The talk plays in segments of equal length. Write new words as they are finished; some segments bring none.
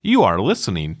You are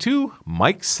listening to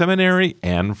Mike Seminary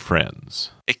and Friends,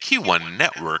 a Q1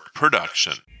 Network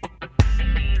production.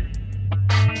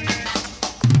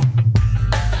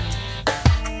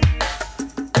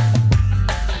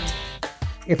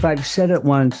 If I've said it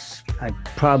once, I've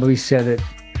probably said it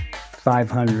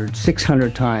 500,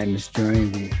 600 times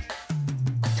during the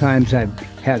times I've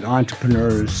had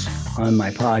entrepreneurs on my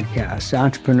podcast.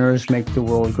 Entrepreneurs make the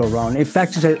world go round. In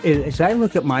fact, as I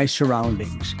look at my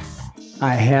surroundings,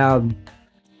 I have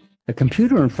a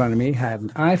computer in front of me, I have an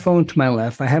iPhone to my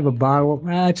left, I have a bottle,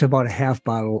 it's about a half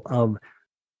bottle of,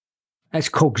 that's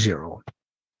Coke Zero.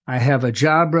 I have a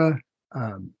Jabra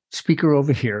speaker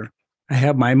over here. I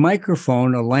have my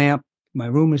microphone, a lamp. My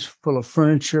room is full of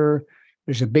furniture.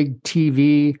 There's a big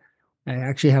TV. I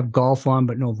actually have golf on,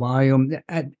 but no volume.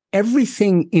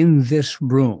 Everything in this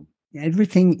room,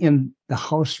 everything in the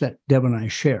house that Deb and I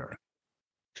share,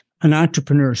 an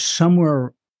entrepreneur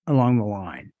somewhere along the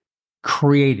line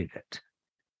created it.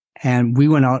 And we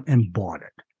went out and bought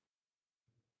it.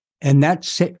 And it's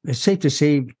safe to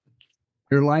say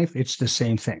your life, it's the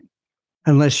same thing.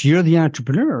 Unless you're the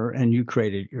entrepreneur and you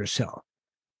created it yourself.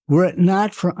 Were it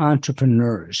not for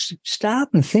entrepreneurs, stop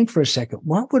and think for a second,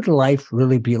 what would life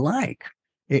really be like?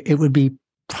 It would be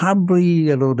probably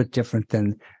a little bit different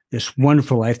than this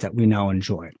wonderful life that we now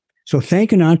enjoy. So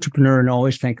thank an entrepreneur and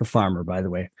always thank a farmer, by the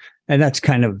way. And that's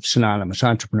kind of synonymous,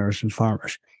 entrepreneurs and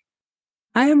farmers.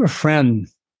 I have a friend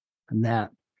that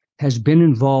has been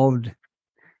involved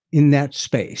in that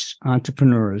space,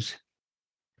 entrepreneurs,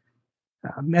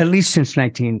 at least since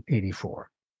 1984.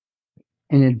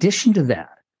 In addition to that,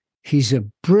 he's a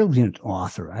brilliant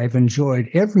author. I've enjoyed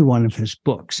every one of his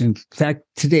books. In fact,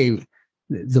 today,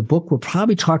 the book we'll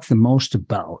probably talk the most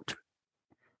about,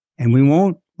 and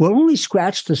we'll only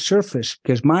scratch the surface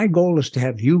because my goal is to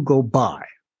have you go buy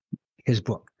his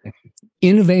book,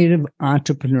 Innovative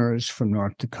Entrepreneurs from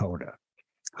North Dakota,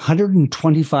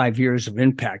 125 years of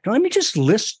impact. Now, let me just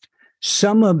list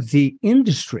some of the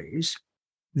industries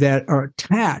that are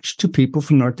attached to people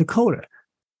from North Dakota.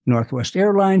 Northwest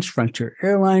Airlines, Frontier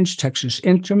Airlines, Texas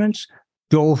Instruments,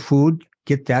 Dole Food,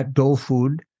 get that Dole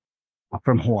Food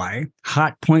from Hawaii,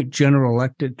 Hot Point, General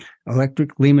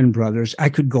Electric, Lehman Brothers. I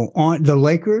could go on. The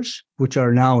Lakers, which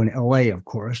are now in LA, of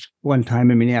course, one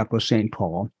time in Minneapolis, St.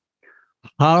 Paul,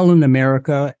 Holland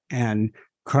America, and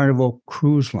Carnival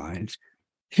Cruise Lines.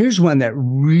 Here's one that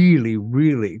really,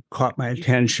 really caught my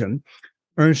attention.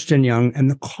 Ernst & Young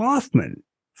and the Kauffman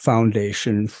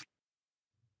Foundation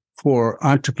for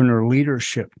Entrepreneur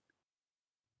Leadership,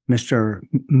 Mr.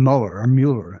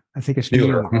 Mueller. I think it's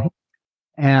Mueller. Mm-hmm.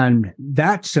 And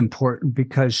that's important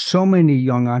because so many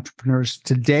young entrepreneurs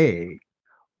today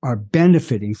are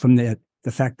benefiting from the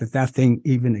fact that thing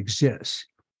even exists.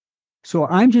 So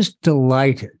I'm just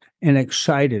delighted and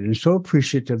excited and so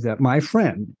appreciative that my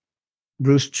friend,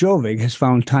 Bruce Jovig, has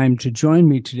found time to join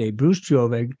me today. Bruce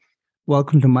Jovig,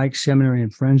 welcome to Mike Seminary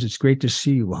and Friends. It's great to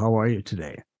see you. How are you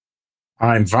today?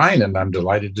 I'm fine, and I'm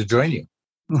delighted to join you.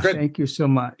 Well, thank you so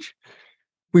much.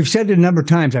 We've said it a number of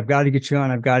times, I've got to get you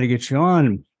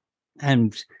on.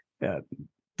 And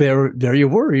there you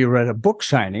were. You were at a book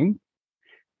signing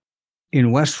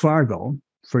in West Fargo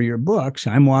for your books.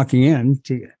 I'm walking in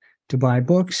to buy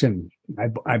books, and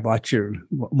I bought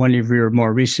one of your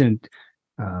more recent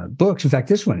books. In fact,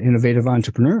 this one, Innovative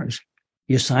Entrepreneurs.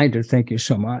 You signed it. Thank you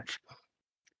so much.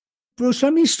 Bruce,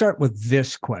 let me start with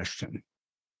this question.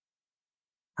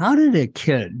 How did a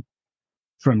kid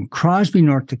from Crosby,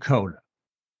 North Dakota,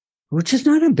 which is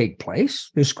not a big place,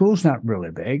 the school's not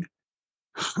really big,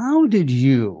 how did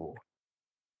you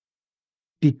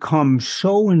become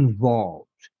so involved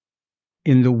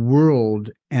in the world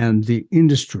and the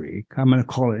industry, I'm going to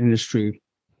call it industry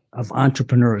of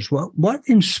entrepreneurs? What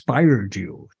inspired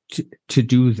you to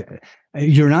do that?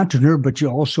 You're an entrepreneur, but you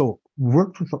also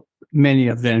worked with many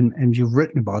of them and you've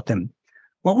written about them.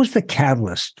 What was the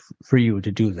catalyst for you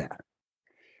to do that?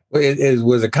 Well, it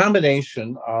was a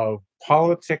combination of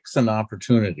politics and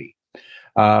opportunity.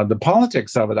 The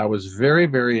politics of it, I was very,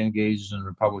 very engaged in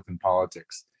Republican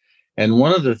politics. And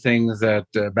one of the things that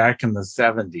back in the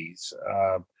 70s,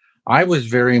 I was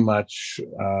very much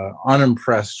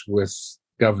unimpressed with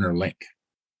Governor Link.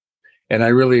 And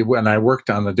when I worked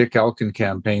on the Dick Elkin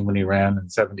campaign when he ran in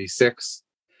 76,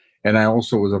 and I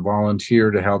also was a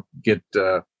volunteer to help get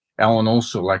Alan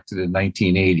Olson elected in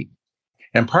 1980.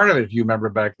 And part of it, if you remember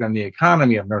back then, the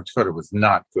economy of North Dakota was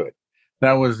not good.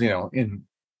 That was, in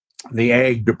the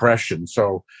ag depression.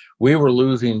 So we were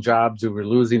losing jobs. We were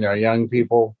losing our young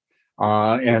people.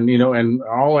 And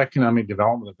all economic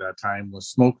development at that time was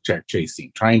smoke check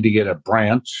chasing, trying to get a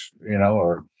branch,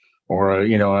 or or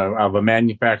of a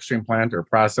manufacturing plant or a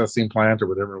processing plant or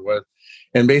whatever it was,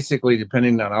 and basically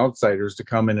depending on outsiders to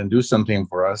come in and do something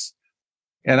for us.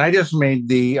 And I just made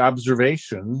the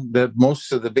observation that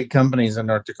most of the big companies in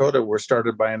North Dakota were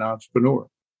started by an entrepreneur.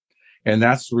 And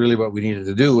that's really what we needed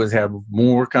to do, is have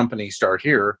more companies start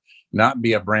here, not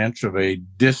be a branch of a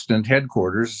distant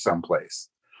headquarters someplace.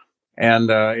 And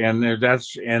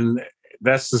that's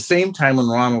the same time when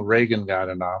Ronald Reagan got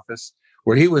in office,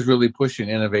 where he was really pushing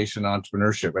innovation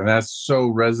entrepreneurship. And that's so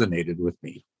resonated with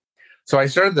me. So I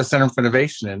started the Center for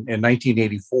Innovation in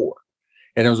 1984.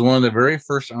 And it was one of the very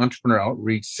first entrepreneur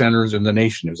outreach centers in the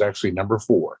nation. It was actually number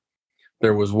 4.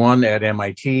 There was one at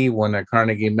MIT, one at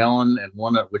Carnegie Mellon, and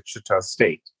one at Wichita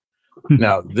State.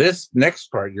 Now, this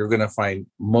next part you're going to find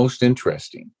most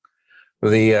interesting.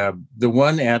 The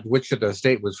one at Wichita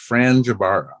State was Fran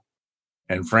Jabara.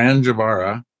 And Fran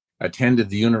Jabara attended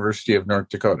the University of North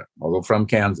Dakota, although from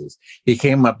Kansas. He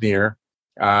came up here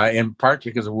in part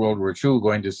because of World War II,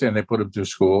 and they put him through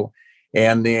school.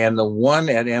 And the one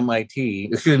at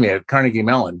at Carnegie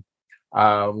Mellon,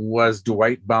 was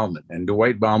Dwight Bauman. And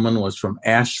Dwight Bauman was from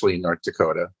Ashley, North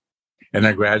Dakota, and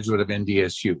a graduate of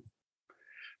NDSU.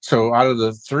 So out of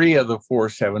the 3 of the 4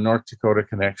 have a North Dakota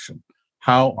connection.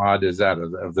 How odd is that,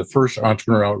 of the first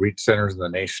entrepreneur outreach centers in the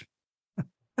nation?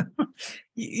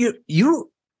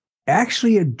 You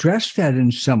actually addressed that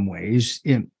in some ways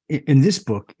in this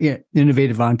book,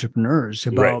 Innovative Entrepreneurs,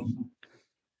 about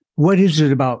what is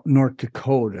it about North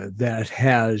Dakota that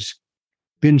has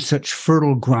been such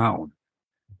fertile ground,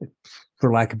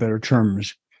 for lack of better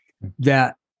terms,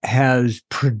 that has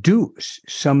produced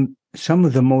some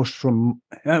of the most I'm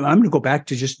going to go back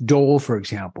to just Dole, for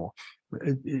example.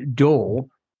 Dole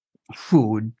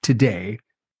food today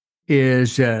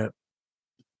is, I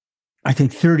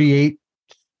think,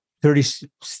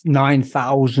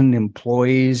 39,000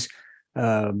 employees,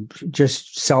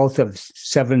 just south of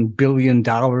 $7 billion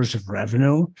of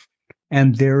revenue.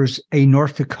 And there's a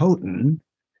North Dakotan,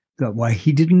 why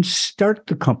he didn't start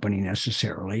the company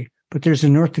necessarily, but there's a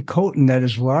North Dakotan that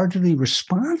is largely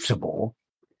responsible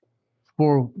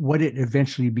for what it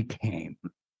eventually became.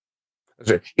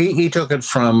 He took it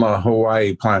from a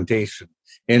Hawaii plantation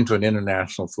into an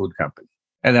international food company.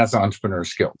 And that's entrepreneur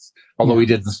skills. Although he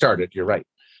didn't start it, you're right.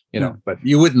 But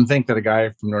you wouldn't think that a guy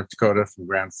from North Dakota, from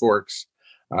Grand Forks,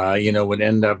 would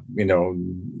end up,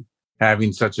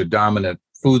 having such a dominant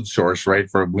food source, right?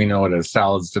 We know it as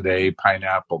salads today,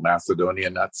 pineapple, Macedonia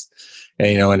nuts,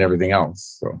 and everything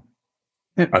else. So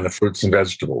on the fruits and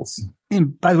vegetables.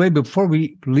 And by the way, before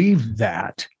we leave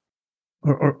that,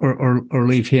 or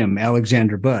leave him,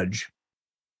 Alexander Budge,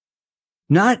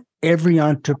 not every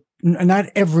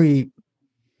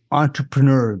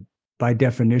entrepreneur by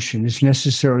definition is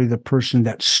necessarily the person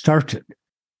that started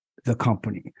the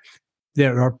company.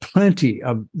 There are plenty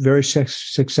of very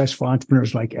successful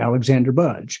entrepreneurs like Alexander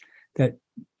Budge that,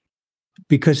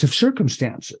 because of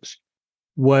circumstances,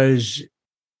 was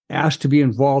asked to be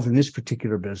involved in this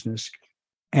particular business.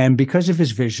 And because of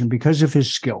his vision, because of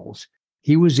his skills,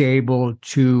 he was able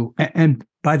to, and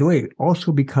by the way,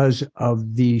 also because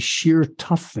of the sheer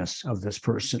toughness of this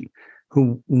person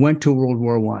who went to World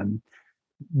War I,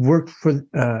 worked for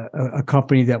a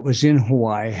company that was in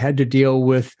Hawaii, had to deal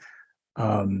with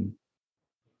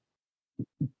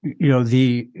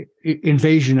the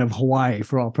invasion of Hawaii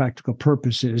for all practical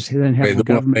purposes. He then had the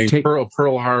government take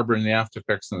Pearl Harbor and the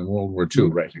aftereffects in World War II.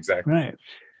 Right, exactly. Right.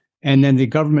 And then the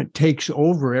government takes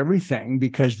over everything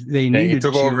because they needed to.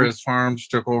 He took over his farms,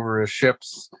 took over his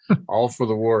ships, all for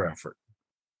the war effort.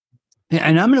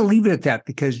 And I'm going to leave it at that,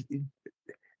 because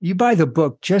you buy the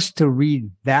book just to read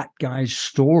that guy's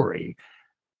story,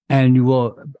 and you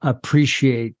will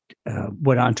appreciate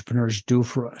what entrepreneurs do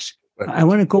for us. I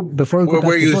want to go before we go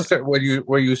where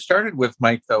you started with,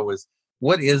 Mike, though, is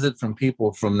what is it from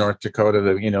people from North Dakota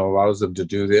that allows them to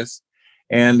do this,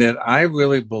 and that I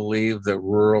really believe that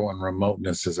rural and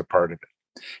remoteness is a part of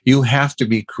it. You have to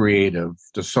be creative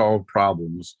to solve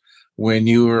problems when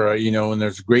you are when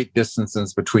there's great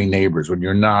distances between neighbors, when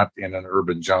you're not in an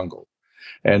urban jungle,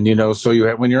 and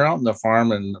so when you're out in the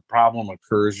farm and the problem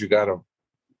occurs, you got to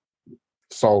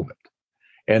solve it.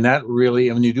 And that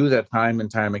really, when you do that time and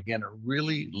time again, it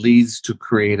really leads to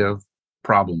creative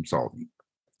problem solving.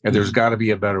 And there's got to be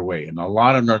a better way. And a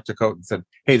lot of North Dakotans said,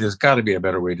 hey, there's got to be a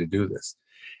better way to do this.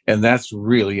 And that's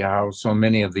really how so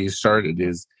many of these started,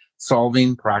 is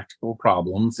solving practical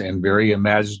problems in very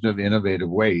imaginative, innovative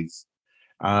ways.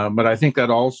 But I think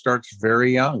that all starts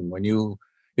very young, when you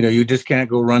just can't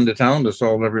go run to town to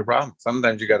solve every problem.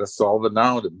 Sometimes you got to solve it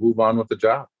now to move on with the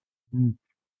job.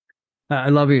 I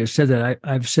love you said that.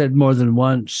 I've said more than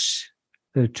once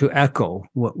to echo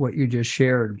what you just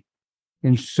shared.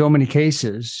 In so many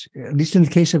cases, at least in the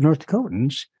case of North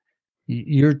Dakotans,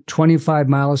 you're 25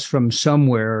 miles from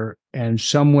somewhere, and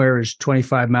somewhere is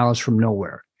 25 miles from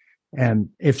nowhere. And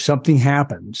if something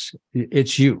happens,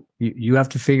 it's you. You have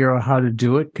to figure out how to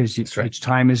do it, because it's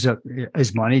time is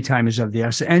money. Time is of the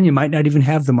essence, and you might not even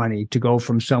have the money to go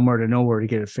from somewhere to nowhere to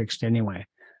get it fixed anyway.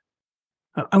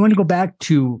 I want to go back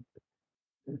to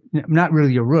not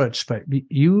really your roots, but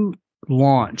you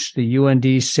launched the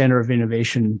UND Center of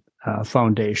Innovation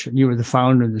Foundation. You were the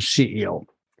founder and the CEO.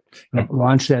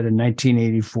 Launched that in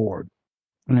 1984.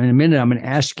 And in a minute, I'm going to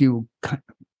ask you,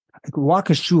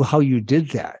 walk us through how you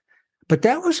did that. But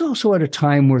that was also at a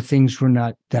time where things were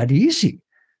not that easy.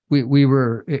 It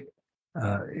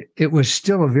was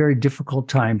still a very difficult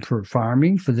time for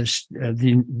farming, for this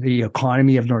the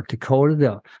economy of North Dakota.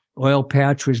 The oil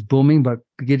patch was booming, but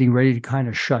getting ready to kind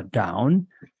of shut down.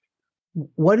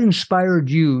 What inspired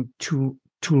you to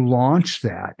launch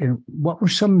that, and what were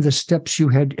some of the steps you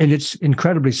had? And it's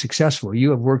incredibly successful. You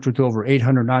have worked with over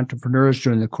 800 entrepreneurs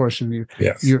during the course of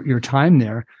your time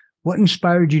there. What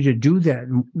inspired you to do that,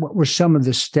 and what were some of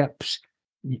the steps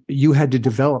you had to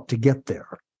develop to get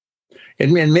there?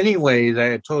 In many ways, I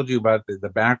had told you about the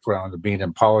background of being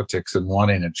in politics and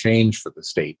wanting a change for the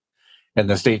state and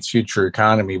the state's future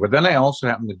economy. But then I also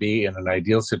happened to be in an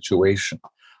ideal situation.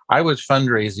 I was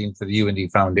fundraising for the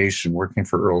UND Foundation, working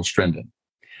for Earl Strindon.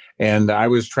 And I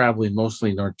was traveling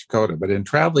mostly North Dakota. But in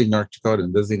traveling North Dakota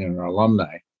and visiting our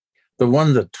alumni, the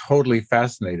ones that totally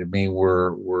fascinated me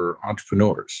were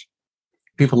entrepreneurs.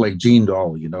 People like Gene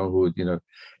Dahl, who,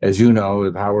 as you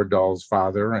know, Howard Dahl's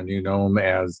father, and you know him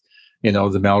as, the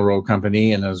Melrow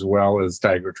Company, and as well as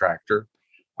Tiger Tractor.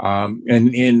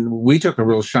 And we took a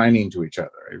real shining to each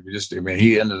other.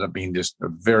 He ended up being just a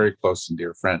very close and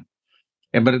dear friend.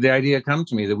 But the idea came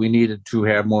to me that we needed to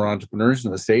have more entrepreneurs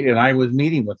in the state, and I was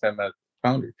meeting with them as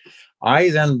founder. I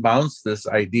then bounced this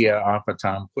idea off of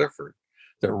Tom Clifford,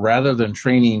 that rather than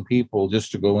training people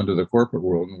just to go into the corporate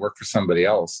world and work for somebody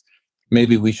else,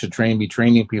 maybe we should be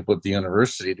training people at the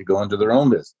university to go into their own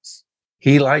business.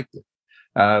 He liked it,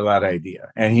 that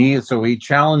idea, and he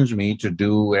challenged me to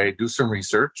do some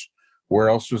research. Where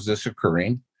else was this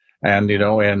occurring, and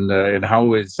how we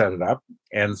would set it up,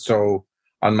 and so.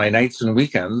 On my nights and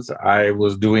weekends, I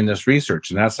was doing this research,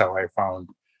 and that's how I found,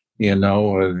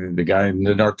 the guy in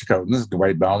the North Dakotans,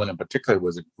 Dwight Bauman in particular,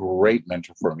 was a great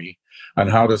mentor for me on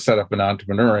how to set up an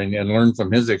entrepreneur and learn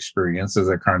from his experiences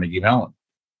at Carnegie Mellon.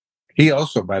 He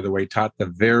also, by the way, taught the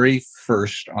very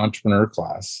first entrepreneur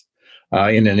class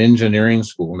in an engineering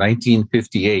school,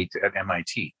 1958 at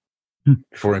MIT,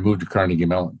 before he moved to Carnegie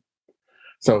Mellon.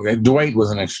 So Dwight was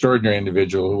an extraordinary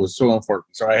individual who was so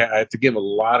important. So I had to give a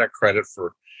lot of credit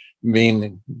for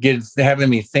having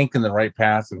me think in the right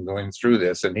path and going through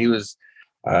this. And he was,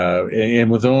 and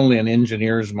with only an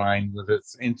engineer's mind, with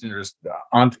its interest,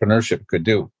 entrepreneurship could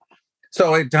do.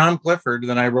 So Tom Clifford,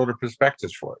 then I wrote a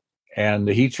prospectus for it. And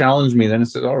he challenged me then and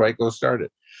said, all right, go start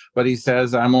it. But he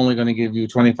says, I'm only going to give you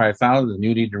 $25,000.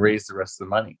 You need to raise the rest of the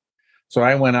money. So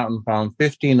I went out and found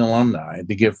 15 alumni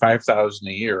to give $5,000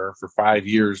 a year for 5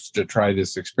 years to try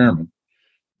this experiment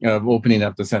of opening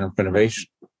up the Center for Innovation,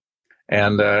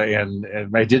 and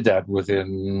I did that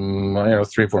within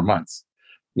 3 or 4 months,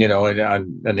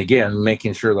 and again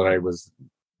making sure that I was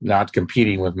not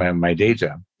competing with my day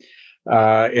job,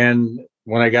 and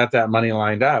when I got that money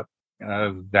lined up,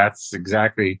 that's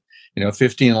exactly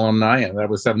 15 alumni, and that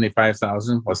was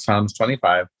 75,000 plus Tom's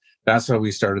 25. That's how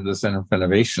we started the Center for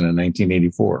Innovation in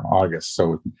 1984, August.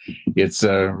 So it's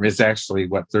actually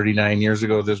 39 years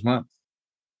ago this month.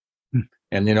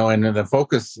 And and the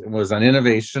focus was on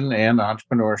innovation and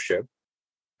entrepreneurship.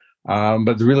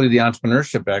 But really the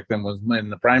entrepreneurship back then was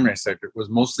in the primary sector. It was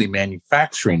mostly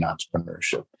manufacturing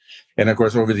entrepreneurship. And of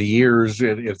course, over the years,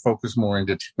 it focused more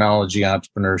into technology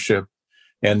entrepreneurship,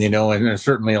 and and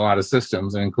certainly a lot of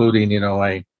systems, including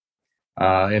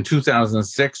in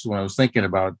 2006, when I was thinking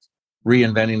about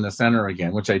reinventing the center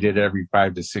again, which I did every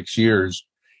 5 to 6 years,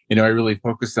 I really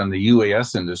focused on the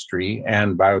UAS industry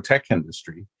and biotech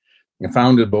industry, and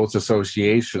founded both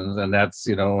associations. And that's,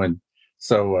 and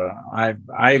so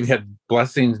I've had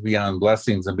blessings beyond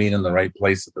blessings of being in the right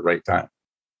place at the right time.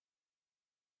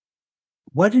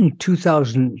 What in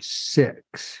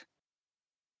 2006?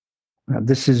 Now,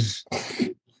 this is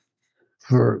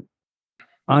for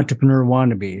entrepreneur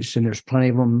wannabes, and there's plenty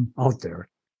of them out there.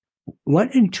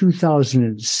 What in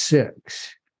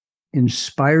 2006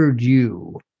 inspired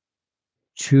you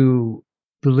to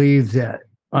believe that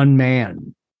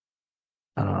unmanned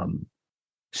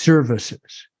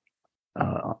services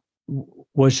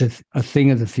was a thing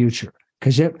of the future?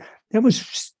 Because That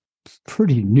was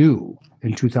pretty new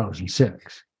in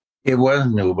 2006. It was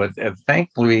new, but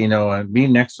thankfully,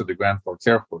 being next to the Grand Forks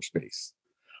Air Force Base,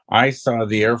 I saw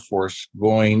the Air Force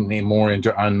going more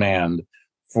into unmanned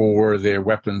for their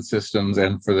weapon systems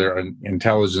and for their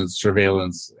intelligence,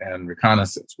 surveillance, and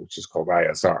reconnaissance, which is called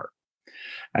ISR.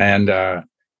 And I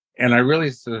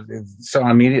really saw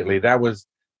immediately that was,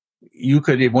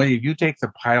 when you take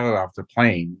the pilot off the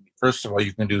plane, first of all,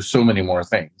 you can do so many more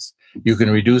things. You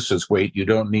can reduce its weight. You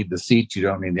don't need the seat. You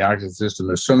don't need the oxygen system.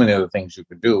 There's so many other things you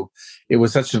could do. It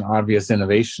was such an obvious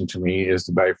innovation to me is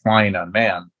by flying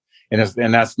unmanned.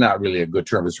 And that's not really a good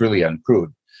term. It's really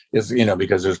uncrewed. It's,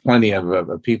 because there's plenty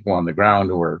of people on the ground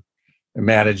who are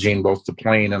managing both the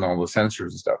plane and all the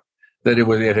sensors and stuff, that it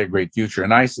had a great future.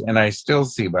 And I still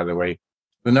see, by the way,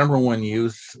 the number one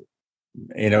use,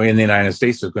 in the United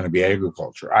States is going to be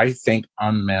agriculture. I think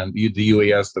unmanned, the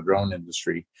UAS, the drone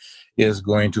industry, is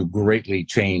going to greatly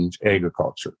change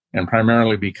agriculture. And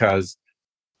primarily because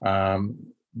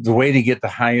the way to get the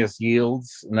highest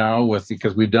yields now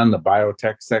because we've done the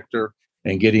biotech sector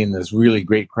and getting this really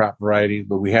great crop variety,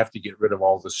 but we have to get rid of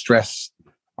all the stress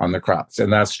on the crops.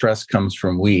 And that stress comes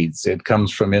from weeds. It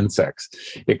comes from insects.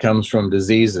 It comes from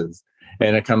diseases.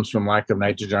 And it comes from lack of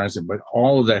nitrogen. But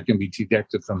all of that can be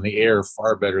detected from the air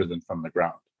far better than from the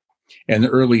ground. And the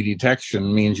early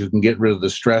detection means you can get rid of the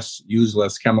stress, use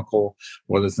less chemical,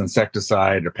 whether it's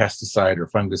insecticide or pesticide or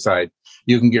fungicide.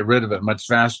 You can get rid of it much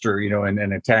faster,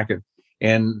 and attack it.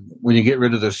 And when you get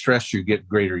rid of the stress, you get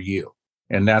greater yield.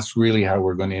 And that's really how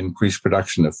we're going to increase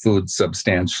production of food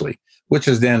substantially, which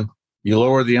is then you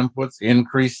lower the inputs,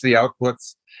 increase the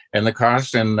outputs and the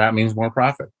cost, and that means more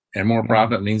profit. And more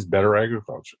profit means better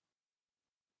agriculture.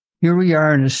 Here we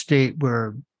are in a state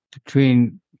where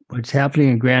between what's happening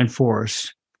in Grand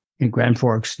Forks,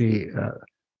 the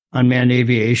unmanned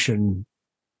aviation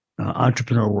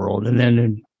entrepreneur world, and then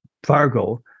in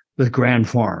Fargo with Grand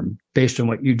Farm, based on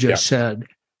what you just said,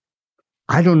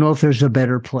 I don't know if there's a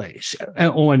better place.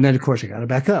 Oh, and then, of course, I got to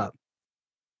back up.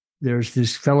 There's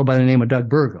this fellow by the name of Doug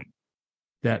Burgum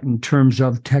that in terms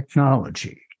of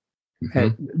technology,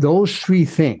 those three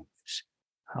things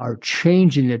are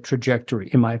changing the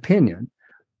trajectory, in my opinion,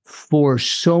 for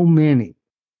so many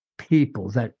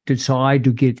people that decide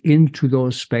to get into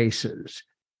those spaces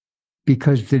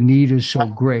because the need is so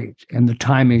great and the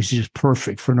timing is just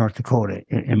perfect for North Dakota,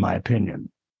 in my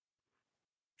opinion.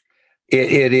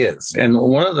 It is. And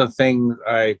one of the things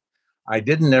I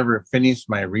didn't ever finish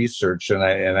my research, and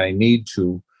I need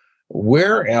to,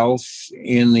 where else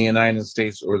in the United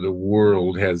States or the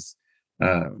world has,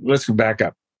 let's go back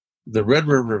up. The Red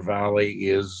River Valley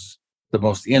is the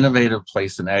most innovative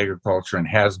place in agriculture and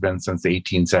has been since the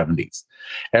 1870s,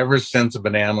 ever since the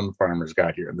banana farmers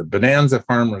got here. The bonanza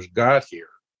farmers got here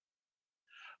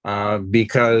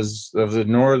because of the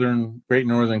Great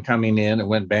Northern coming in. It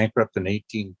went bankrupt in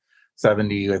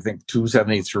 1870, I think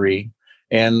 273.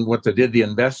 And what they did, the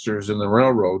investors in the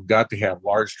railroad got to have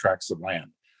large tracts of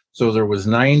land. So there was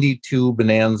 92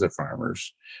 bonanza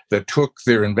farmers that took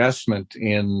their investment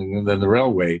in the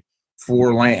railway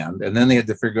for land. And then they had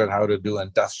to figure out how to do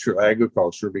industrial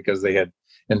agriculture because they had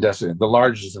industrial. The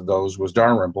largest of those was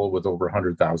Dalrymple with over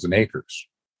 100,000 acres.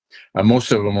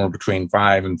 Most of them were between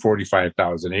 5 and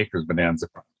 45,000 acres bonanza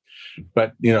farms.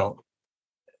 But,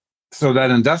 so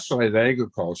that industrialized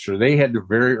agriculture, they had to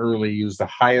very early use the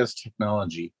highest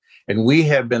technology. And we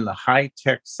have been the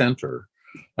high-tech center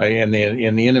in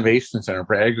the innovation center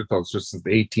for agriculture since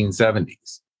the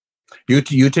 1870s.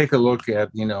 You take a look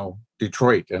at,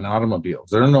 Detroit and automobiles.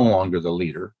 They're no longer the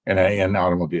leader in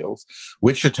automobiles.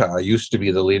 Wichita used to be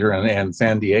the leader, and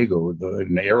San Diego in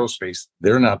the aerospace,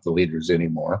 they're not the leaders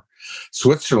anymore.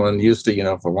 Switzerland used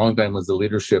to, for a long time was the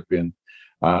leadership in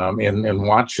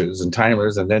watches and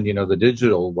timers, and then the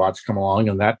digital watch come along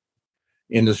and that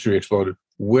industry exploded.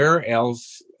 Where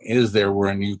else is there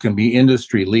where you can be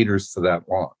industry leaders for that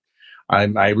long?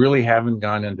 I really haven't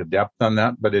gone into depth on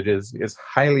that, but it's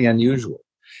highly unusual.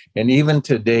 And even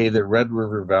today, the Red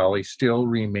River Valley still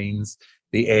remains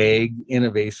the ag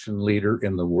innovation leader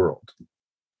in the world.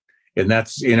 And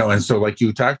that's, and so like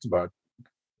you talked about,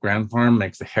 Grand Farm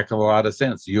makes a heck of a lot of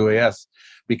sense, UAS,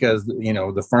 because,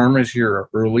 the farmers here are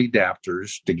early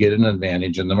adapters to get an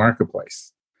advantage in the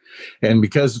marketplace. And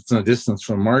because it's a distance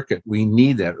from market, we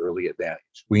need that early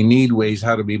advantage. We need ways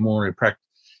how to be more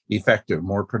effective,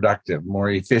 more productive, more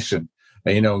efficient,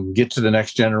 get to the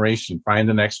next generation, find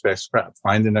the next best crop,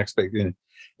 find the next best.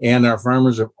 And our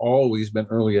farmers have always been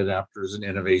early adapters in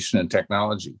innovation and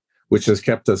technology, which has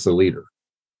kept us a leader.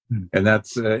 And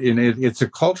that's it's a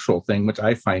cultural thing, which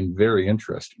I find very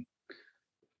interesting.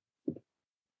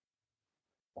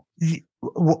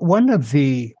 One of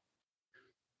the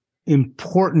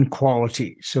important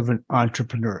qualities of an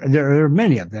entrepreneur, and there are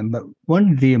many of them, but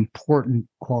one of the important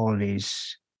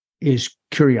qualities is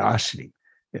curiosity.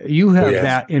 You have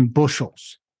that in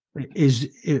bushels. Is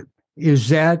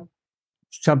that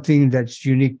something that's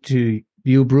unique to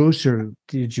you, Bruce, or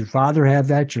did your father have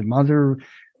that? Your mother?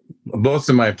 Both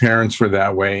of my parents were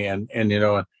that way, and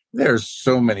there's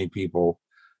so many people.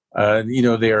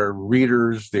 They are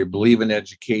readers. They believe in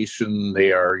education.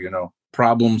 They are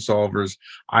problem solvers.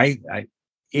 It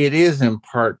is in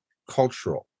part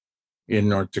cultural in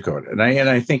North Dakota, and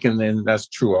I think, and then that's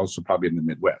true also probably in the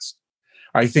Midwest.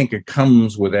 I think it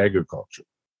comes with agriculture.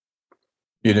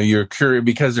 You're curious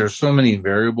because there's so many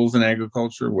variables in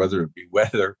agriculture, whether it be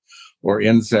weather or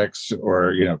insects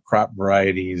or, crop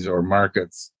varieties or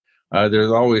markets.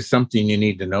 There's always something you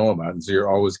need to know about. And so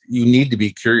you need to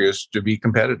be curious to be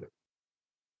competitive.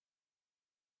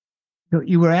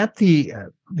 You were at the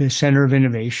Center of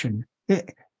Innovation.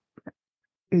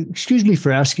 Excuse me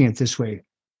for asking it this way.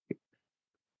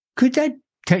 Could that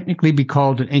technically be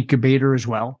called an incubator as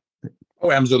well?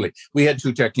 Oh, absolutely. We had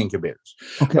 2 tech incubators,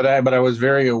 okay. But I was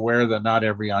very aware that not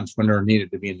every entrepreneur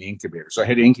needed to be in the incubator. So I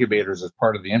had incubators as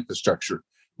part of the infrastructure,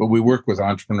 but we worked with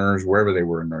entrepreneurs wherever they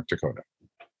were in North Dakota.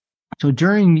 So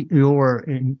during your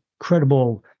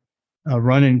incredible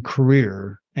run and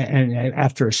career, and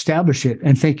after establishing it,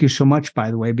 and thank you so much,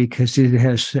 by the way, because it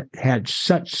has had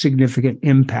such significant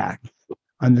impact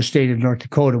on the state of North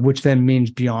Dakota, which then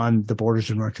means beyond the borders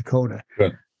of North Dakota.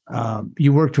 Good.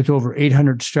 You worked with over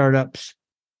 800 startups.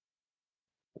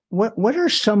 What are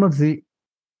some of the?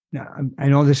 Now, I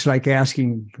know this is like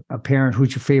asking a parent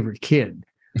who's your favorite kid.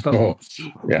 But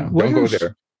don't go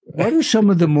there. What are some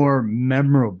of the more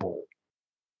memorable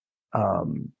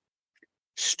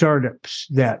startups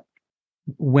that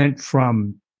went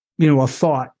from a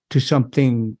thought to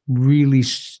something really,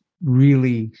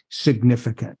 really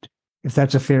significant? If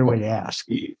that's a fair way to ask.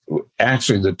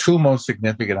 Actually, the 2 most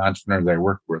significant entrepreneurs I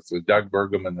worked with was Doug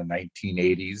Burgum in the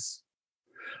 1980s.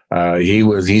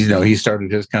 He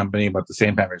started his company about the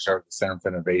same time I started the Center for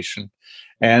Innovation.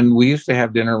 And we used to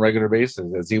have dinner on a regular basis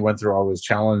as he went through all his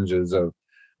challenges of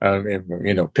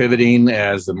pivoting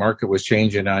as the market was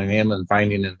changing on him and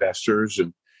finding investors.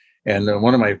 And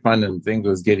one of my fun things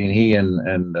was getting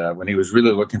and when he was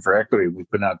really looking for equity, we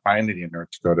could not find any in North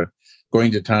Dakota,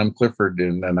 going to Tom Clifford,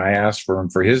 and I asked for him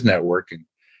for his network. And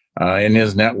in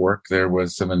his network, there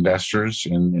was some investors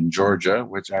in Georgia,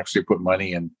 which actually put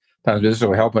money in Tom's business,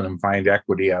 so helping him find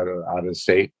equity out of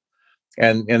state.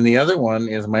 And the other one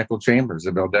is Michael Chambers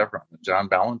of Bill Devron and John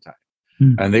Ballantyne.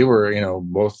 And they were,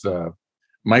 both,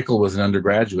 Michael was an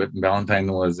undergraduate and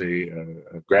Ballantyne was a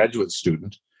graduate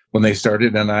student when they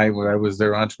started. And I was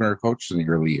their entrepreneur coach in the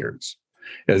early years,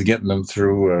 as getting them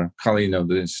through,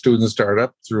 the student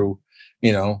startup through,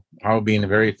 how being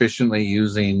very efficiently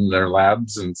using their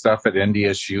labs and stuff at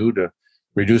NDSU to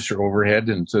reduce their overhead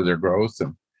and so their growth.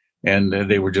 And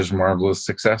they were just marvelous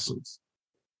successes.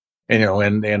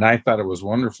 And I thought it was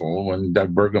wonderful when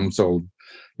Doug Burgum sold,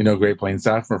 Great Plains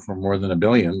Software for more than $1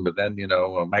 billion, but then,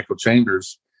 Michael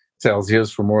Chambers sells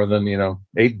his for more than,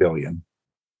 $8 billion.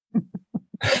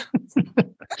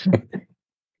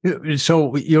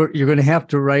 So you're going to have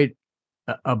to write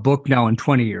a book now in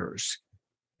 20 years.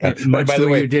 Much the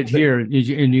way you did here. And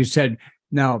you said,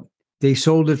 now they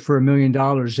sold it for $1 million.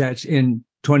 That's in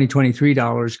 2023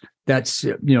 dollars. That's,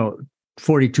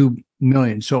 42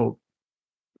 million. So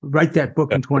write that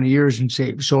book in 20 years and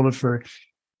say sold it for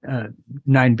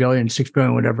 9 billion, 6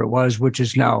 billion, whatever it was, which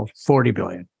is now 40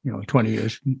 billion, 20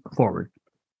 years forward.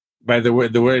 By the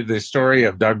way, the story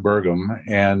of Doug Burgum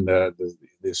and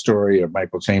the story of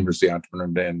Michael Chambers, the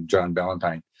entrepreneur, and John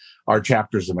Ballantyne are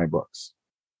chapters of my books.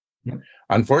 Yeah.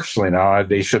 Unfortunately, now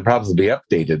they should probably be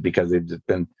updated because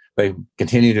they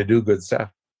continue to do good stuff.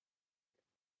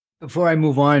 Before I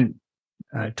move on,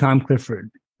 Tom Clifford,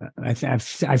 I've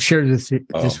shared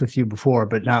this with you before,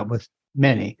 but not with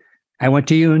many. I went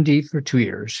to UND for 2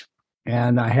 years,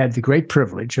 and I had the great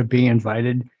privilege of being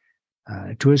invited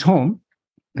to his home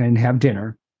and have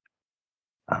dinner.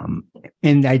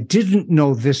 And I didn't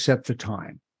know this at the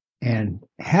time. And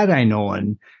had I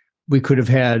known, we could have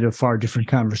had a far different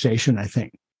conversation, I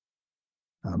think.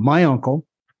 My uncle,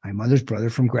 my mother's brother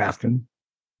from Grafton,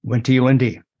 went to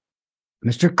UND.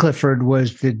 Mr. Clifford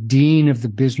was the dean of the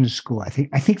business school. I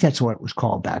think that's what it was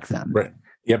called back then. Right.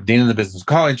 Yep. Dean of the business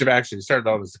college. Actually started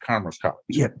out as the Commerce College.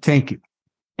 Yep. Thank you.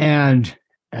 And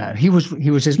he was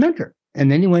his mentor. And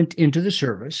then he went into the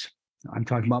service. I'm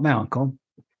talking about my uncle.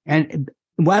 And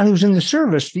while he was in the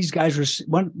service, these guys were,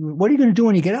 what are you going to do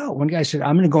when you get out? One guy said,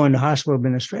 I'm going to go into hospital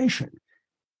administration.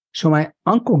 So my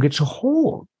uncle gets a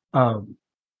hold of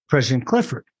President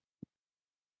Clifford,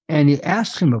 and he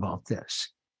asks him about this.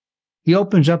 He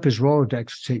opens up his Rolodex and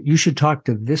says, you should talk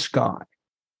to this guy.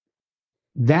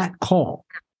 That call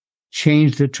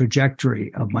changed the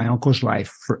trajectory of my uncle's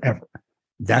life forever.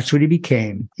 That's what he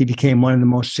became. He became one of the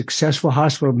most successful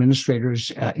hospital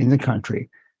administrators in the country,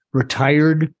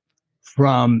 retired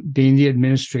from being the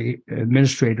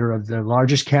administrator of the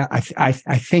largest, I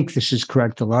think this is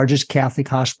correct, the largest Catholic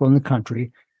hospital in the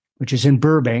country, which is in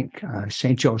Burbank,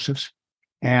 St. Joseph's.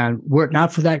 And were it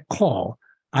not for that call,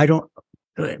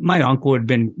 my uncle had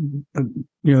been,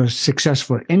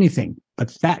 successful at anything,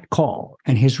 but that call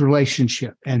and his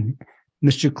relationship and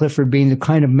Mr. Clifford being the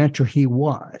kind of mentor he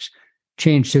was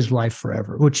changed his life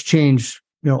forever, which changed,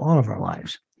 all of our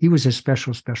lives. He was a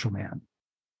special, special man.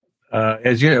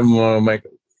 As you know, Mike,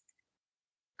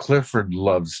 Clifford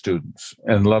loved students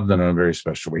and loved them in a very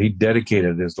special way. He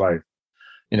dedicated his life.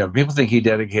 People think he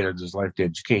dedicated his life to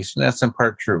education. That's in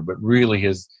part true, but really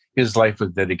his life was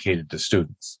dedicated to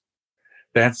students.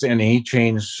 And he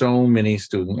changed so many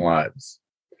student lives.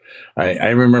 I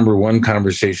remember one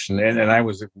conversation, and I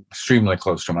was extremely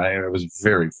close to him. I was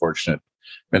very fortunate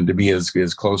and to be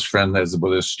his close friend as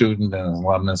both a student and an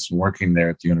alumnus and working there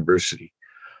at the university.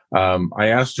 I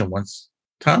asked him once,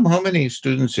 Tom, how many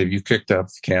students have you kicked off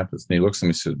the campus? And he looks at me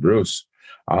and says, Bruce,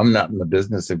 I'm not in the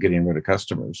business of getting rid of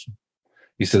customers.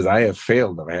 He says, I have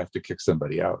failed if I have to kick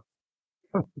somebody out.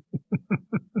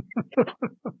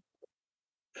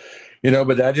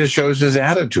 But that just shows his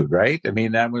attitude, right? I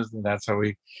mean, that's how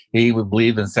he would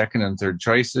believe in second and third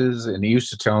choices. And he used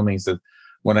to tell me, he said,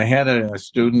 when I had a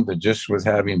student that just was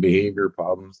having behavior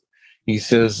problems, he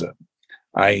says,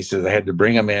 I had to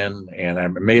bring him in, and I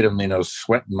made him,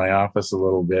 sweat in my office a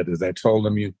little bit as I told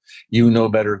him, you know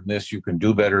better than this, you can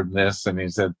do better than this. And he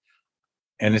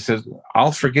says,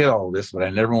 I'll forget all this, but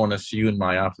I never want to see you in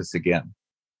my office again.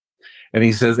 And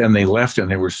he says, and they left,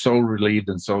 and they were so relieved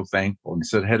and so thankful. And he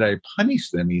said, had I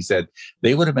punished them, he said,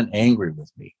 they would have been angry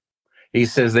with me. He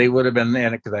says they would have been,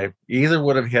 because I either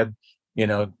would have had,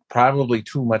 probably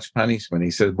too much punishment.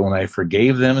 He said, when I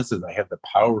forgave them, it says, I have the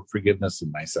power of forgiveness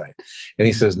in my side. And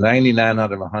he says, 99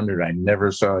 out of 100, I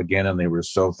never saw again. And they were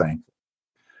so thankful,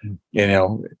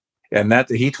 and that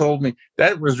he told me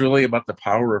that was really about the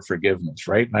power of forgiveness.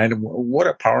 Right. And what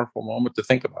a powerful moment to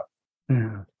think about.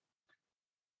 Yeah.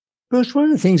 Bruce, one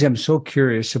of the things I'm so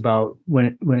curious about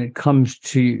when it comes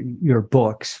to your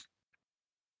books,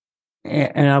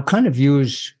 and I'll kind of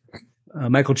use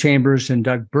Michael Chambers and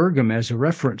Doug Burgum as a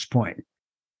reference point,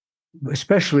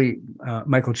 especially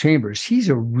Michael Chambers. He's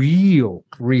a real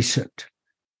recent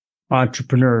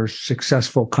entrepreneur,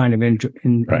 successful kind of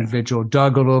individual. Right.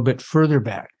 Doug a little bit further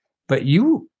back, but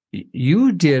you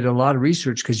did a lot of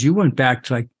research because you went back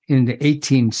to in the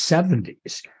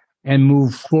 1870s and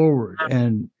moved forward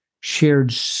and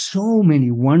shared so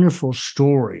many wonderful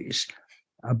stories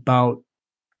about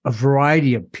a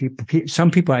variety of people, some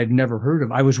people I had never heard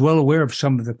of. I was well aware of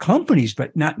some of the companies,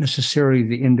 but not necessarily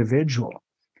the individual.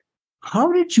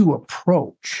 How did you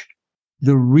approach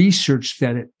the research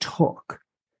that it took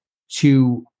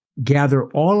to gather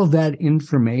all of that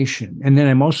information? And then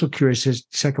I'm also curious, as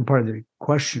the second part of the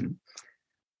question,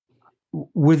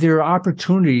 were there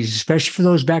opportunities, especially for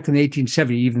those back in the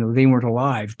 1870s, even though they weren't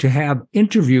alive, to have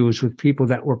interviews with people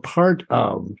that were part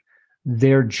of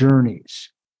their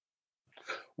journeys?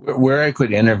 Where I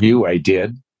could interview, I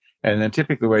did. And then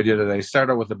typically what I did is I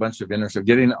started with a bunch of interviews,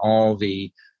 getting all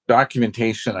the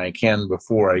documentation I can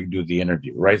before I do the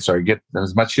interview, right? So I get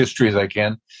as much history as I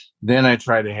can. Then I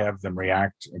try to have them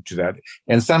react to that.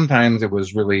 And sometimes it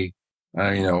was really,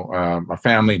 a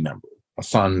family member, a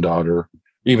son, daughter,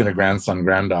 even a grandson,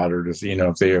 granddaughter, to see,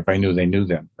 if I knew they knew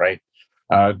them, right?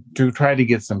 To try to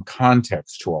get some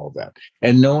context to all that.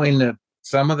 And knowing that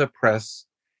some of the press,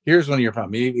 here's one of your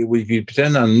problems. If you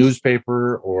pretend on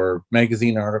newspaper or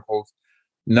magazine articles,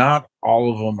 not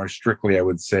all of them are strictly, I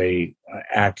would say,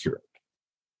 accurate.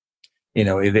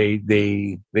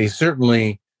 They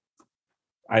certainly,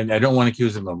 I don't want to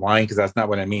accuse them of lying because that's not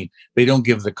what I mean. They don't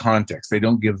give the context. They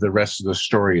don't give the rest of the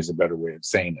story is a better way of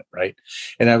saying it, right?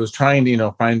 And I was trying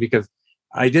to, find, because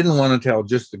I didn't want to tell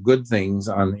just the good things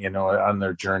on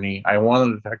their journey. I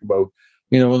wanted to talk about,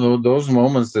 those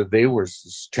moments that they were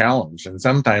challenged, and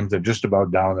sometimes they're just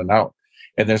about down and out.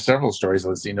 And there's several stories.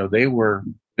 They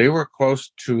were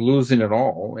close to losing it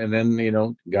all, and then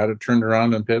got it turned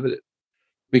around and pivoted,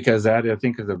 because that I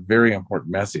think is a very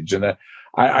important message. And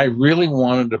I really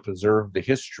wanted to preserve the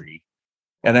history,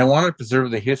 and I wanted to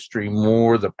preserve the history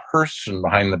more the person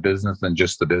behind the business than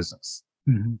just the business.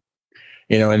 Mm-hmm.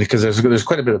 And because there's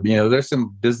quite a bit of there's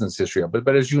some business history of it,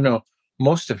 but as you know,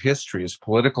 most of history is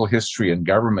political history and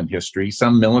government history,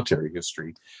 some military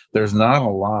history. There's not a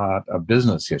lot of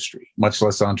business history, much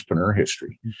less entrepreneur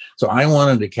history. So I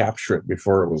wanted to capture it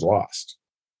before it was lost.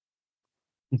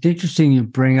 It's interesting you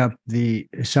bring up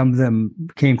some of them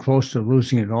came close to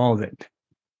losing it all,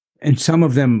 and some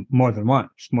of them more than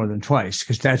once, more than twice,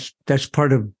 because that's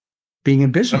part of being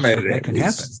in business. That can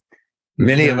happen.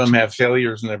 Many of them have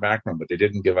failures in their background, but they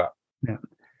didn't give up. Yeah.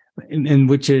 And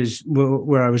which is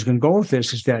where I was going to go with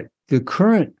this, is that the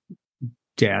current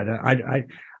data,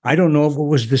 I don't know if it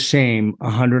was the same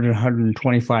 100 and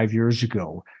 125 years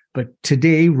ago, but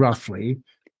today, roughly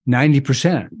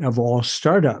 90% of all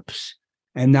startups,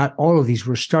 and not all of these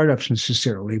were startups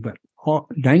necessarily, but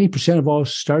 90% of all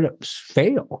startups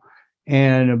fail.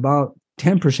 And about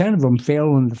 10% of them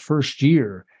fail in the first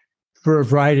year for a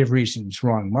variety of reasons: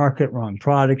 wrong market, wrong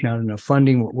product, not enough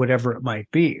funding, whatever it might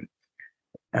be.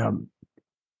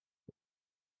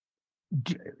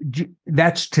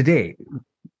 That's today.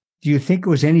 Do you think it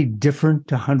was any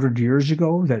different 100 years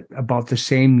ago, that about the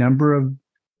same number of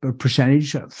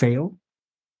percentage failed?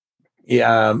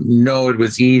 Yeah, no, it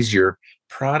was easier.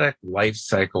 Product life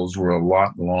cycles were a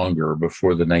lot longer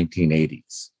before the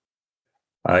 1980s.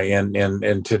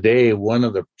 And today, one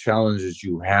of the challenges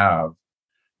you have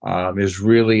is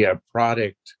really a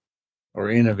product or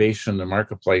innovation in the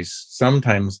marketplace.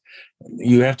 Sometimes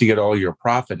you have to get all your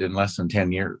profit in less than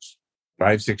 10 years,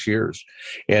 5-6 years.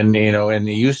 And, and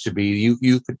it used to be,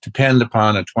 you could depend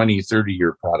upon a 20,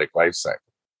 30-year product life cycle.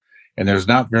 And there's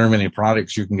not very many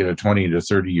products you can get a 20 to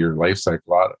 30-year life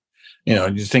cycle out of.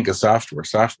 Just think of software.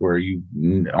 Software, you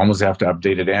almost have to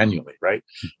update it annually, right?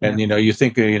 Yeah. And, you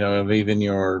think, of even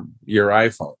your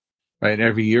iPhone, right?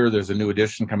 Every year there's a new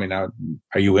edition coming out.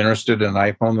 Are you interested in an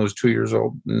iPhone that was 2 years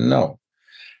old? No.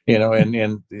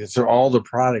 And so all the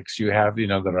products you have,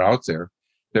 that are out there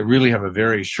that really have a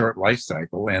very short life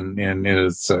cycle, and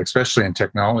it's especially in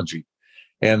technology.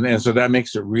 And so that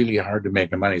makes it really hard to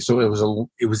make money. So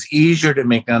it was easier to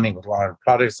make money with a lot of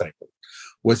product cycles.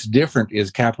 What's different is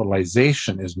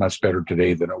capitalization is much better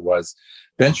today than it was.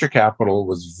 Venture capital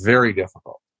was very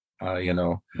difficult,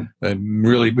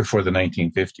 really before the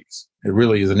 1950s. It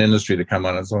really is an industry to come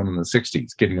on its own in the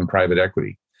 60s, getting in private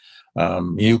equity.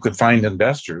 You could find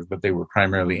investors, but they were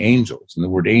primarily angels. And the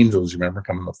word angels, remember,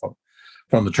 coming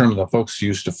from the term that folks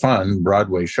used to fund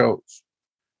Broadway shows.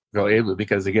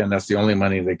 Because, again, that's the only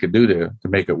money they could do to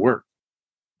make it work.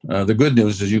 The good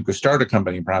news is you could start a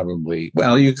company probably,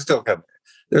 you can still come.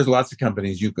 There's lots of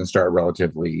companies you can start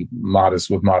relatively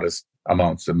modest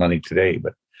amounts of money today,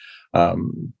 but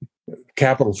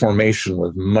capital formation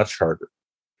was much harder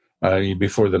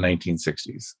before the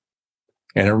 1960s.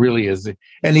 And it really is.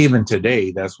 And even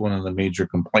today, that's one of the major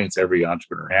complaints every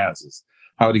entrepreneur has, is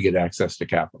how to get access to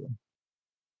capital.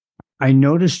 I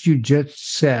noticed you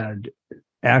just said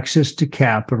access to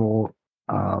capital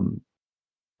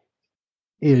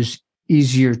is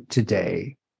easier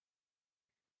today.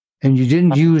 And you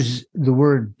didn't use the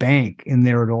word bank in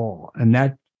there at all. And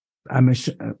that, I'm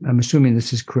assuming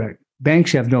this is correct.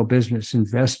 Banks have no business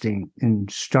investing in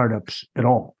startups at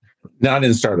all. Not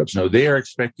in startups. No, they are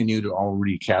expecting you to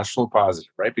already cash flow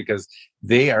positive, right? Because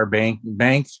they are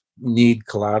banks need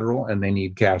collateral and they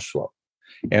need cash flow.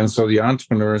 And so the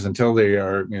entrepreneurs, until they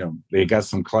are, they got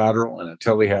some collateral, and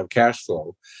until they have cash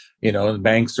flow, the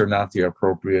banks are not the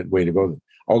appropriate way to go.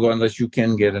 Although unless you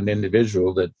can get an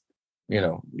individual that,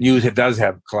 it does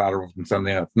have collateral from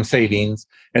something, from savings,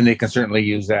 and they can certainly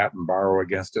use that and borrow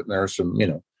against it. And there are some,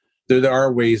 there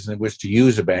are ways in which to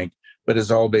use a bank, but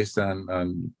it's all based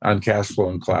on cash flow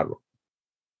and collateral.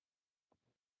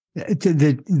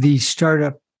 The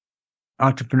startup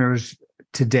entrepreneurs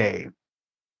today,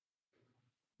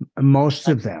 most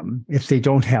of them, if they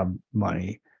don't have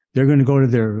money, they're going to go to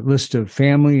their list of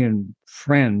family and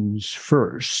friends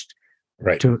first,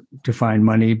 right, to find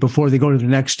money before they go to the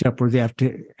next step where they have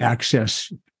to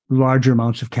access larger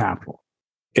amounts of capital.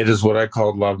 It is what I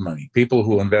call love money. People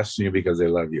who invest in you because they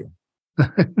love you.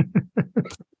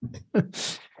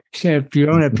 If you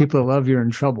don't have people that love you, you're in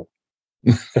trouble.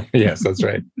 Yes, that's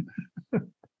right.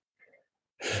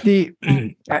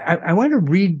 I want to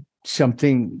read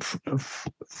something.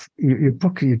 Your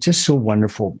book, you're just so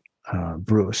wonderful,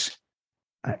 Bruce.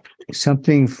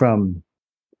 Something from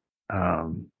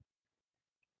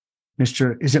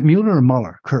Mr. Is it Mueller or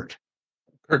Mueller? Kurt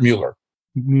Mueller.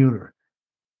 Mueller.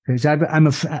 Because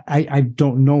I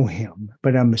don't know him,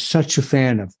 but I'm such a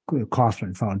fan of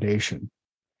Kauffman Foundation.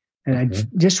 And I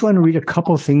just want to read a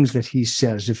couple of things that he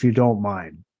says, if you don't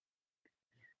mind.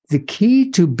 The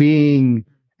key to being,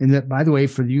 and that, by the way,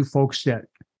 for you folks that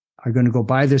are going to go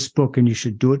buy this book, and you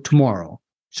should do it tomorrow.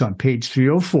 It's on page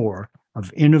 304.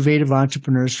 of Innovative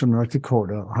Entrepreneurs from North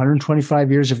Dakota,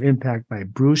 125 Years of Impact by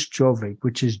Bruce Jovic,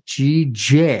 which is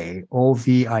GJOVIG.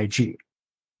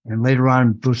 And later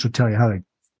on, Bruce will tell you how to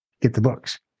get the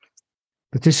books.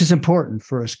 But this is important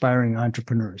for aspiring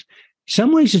entrepreneurs. In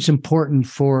some ways, it's important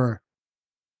for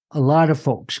a lot of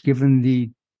folks, given the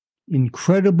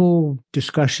incredible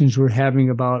discussions we're having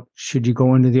about should you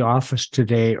go into the office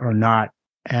today or not?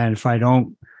 And if I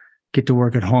don't get to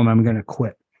work at home, I'm going to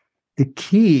quit. The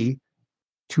key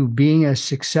to being a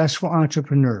successful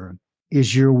entrepreneur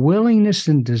is your willingness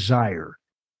and desire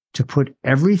to put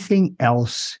everything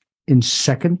else in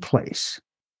second place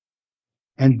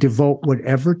and devote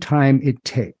whatever time it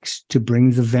takes to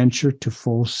bring the venture to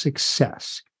full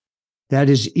success. That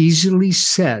is easily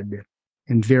said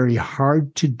and very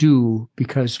hard to do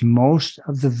because most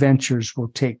of the ventures will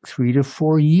take 3 to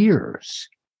 4 years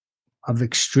of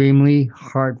extremely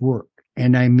hard work.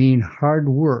 And I mean hard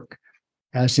work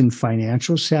as in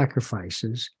financial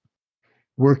sacrifices,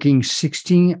 working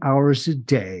 16 hours a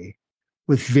day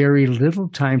with very little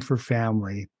time for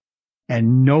family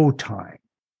and no time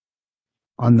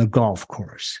on the golf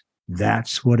course.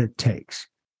 That's what it takes.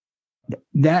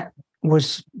 That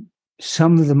was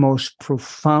some of the most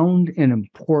profound and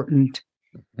important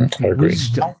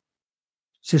wisdom.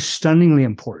 Just stunningly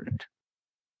important,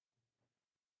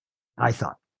 I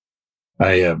thought.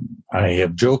 I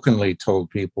have jokingly told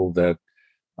people that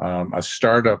a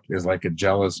startup is like a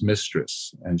jealous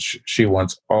mistress, and she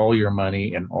wants all your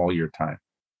money and all your time.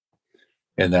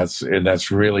 And that's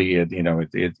really it. You know,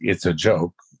 it's a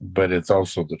joke, but it's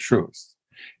also the truth,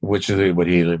 which is what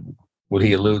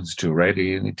he alludes to, right?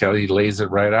 He lays it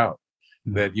right out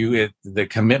that the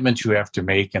commitment you have to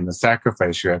make and the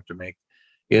sacrifice you have to make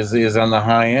is on the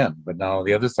high end. But now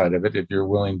the other side of it, if you're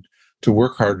willing to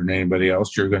work harder than anybody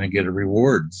else, you're going to get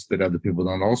rewards that other people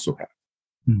don't also have.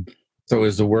 So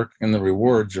is the work and the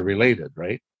rewards are related,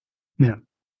 right? Yeah.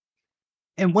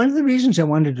 And one of the reasons I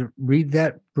wanted to read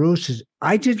that, Bruce, is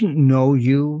I didn't know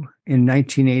you in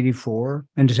 1984.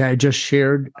 And as I just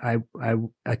shared, I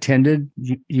attended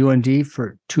UND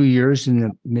for 2 years in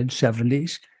the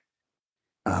mid-'70s.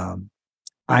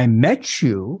 I met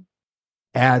you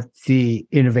at the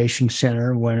Innovation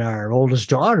Center when our oldest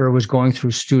daughter was going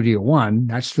through Studio One.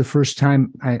 That's the first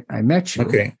time I met you.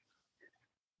 Okay.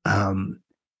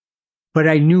 But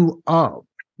I knew of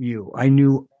you. I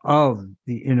knew of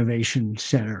the Innovation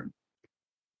Center.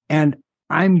 And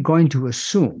I'm going to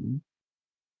assume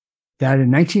that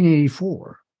in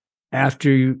 1984,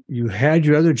 after you had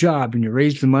your other job and you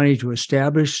raised the money to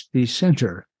establish the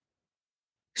center,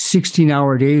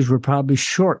 16-hour days were probably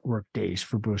short work days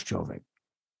for Bruce Jovic.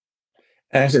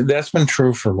 Actually, that's been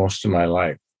true for most of my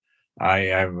life.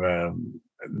 I've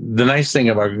the nice thing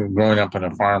about growing up on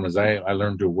a farm is I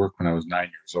learned to work when I was 9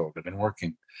 years old. I've been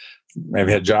working. I've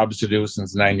had jobs to do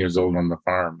since 9 years old on the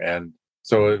farm. And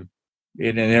so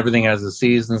and everything has a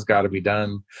season. It's got to be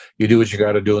done. You do what you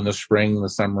got to do in the spring, the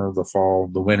summer, the fall,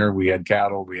 the winter. We had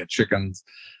cattle, we had chickens.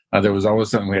 There was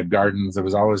always something. We had gardens. There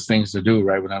was always things to do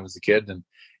right when I was a kid.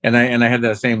 And I had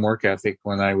that same work ethic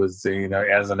when I was,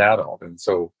 as an adult. And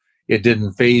so it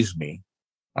didn't faze me.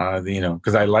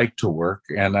 Because I like to work,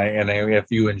 and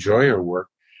if you enjoy your work,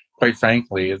 quite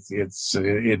frankly,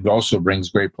 it also brings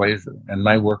great pleasure, and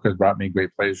my work has brought me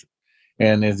great pleasure,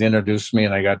 and has introduced me,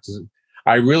 and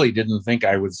I really didn't think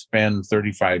I would spend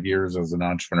 35 years as an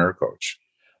entrepreneur coach.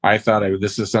 I thought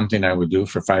this is something I would do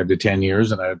for 5 to 10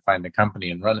 years, and I would find a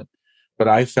company and run it. But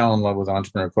I fell in love with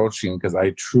entrepreneur coaching because I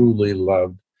truly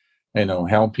loved,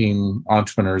 helping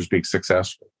entrepreneurs be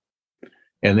successful.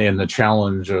 And the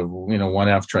challenge of one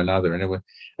after another, and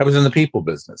I was in the people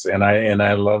business, and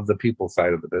I love the people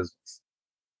side of the business.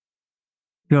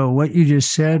 So what you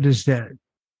just said is that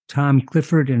Tom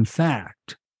Clifford, in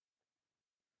fact,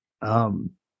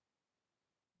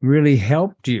 really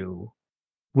helped you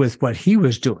with what he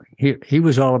was doing. He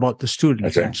was all about the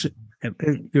students. That's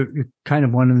right. You're kind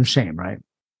of one and the same, right?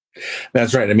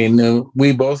 That's right. I mean,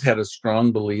 we both had a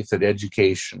strong belief that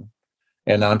education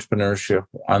and entrepreneurship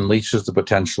unleashes the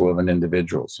potential of an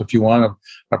individual. So if you want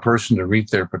a person to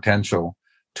reach their potential,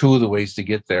 two of the ways to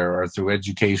get there are through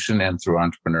education and through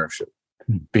entrepreneurship.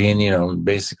 Being,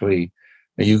 basically,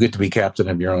 you get to be captain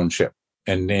of your own ship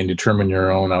and determine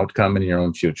your own outcome and your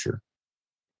own future.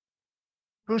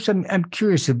 Bruce, I'm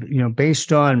curious,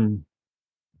 based on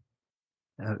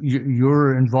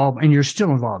your involvement, and you're still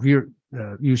involved.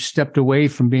 You stepped away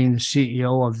from being the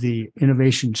CEO of the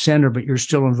Innovation Center, but you're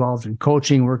still involved in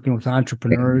coaching, working with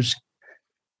entrepreneurs.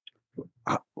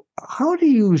 How do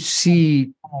you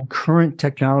see current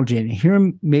technology? And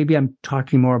here, maybe I'm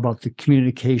talking more about the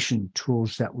communication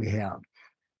tools that we have.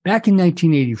 back in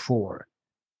 1984,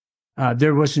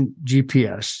 there wasn't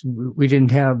GPS. We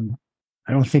didn't have,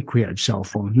 I don't think we had cell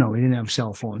phones. No, we didn't have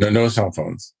cell phones. No cell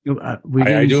phones.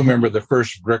 I do remember the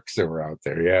first bricks that were out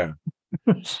there. Yeah.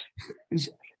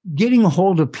 Getting a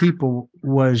hold of people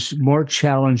was more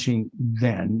challenging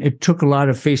then. It took a lot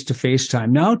of face-to-face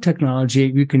time. Now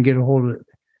technology, you can get a hold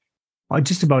of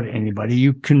just about anybody.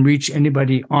 You can reach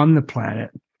anybody on the planet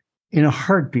in a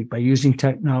heartbeat by using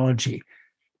technology.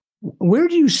 Where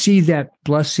do you see that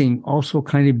blessing also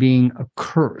kind of being a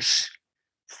curse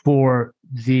for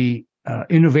the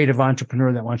innovative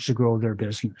entrepreneur that wants to grow their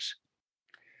business?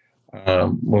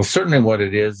 Well, certainly what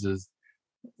it is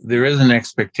there is an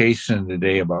expectation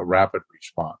today about rapid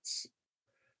response.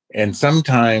 And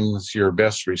sometimes your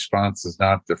best response is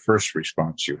not the first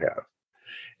response you have.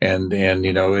 And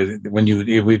you know,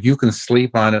 if you can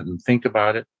sleep on it and think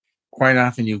about it, quite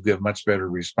often you give much better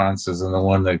responses than the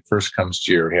one that first comes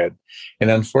to your head.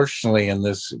 And unfortunately, in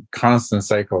this constant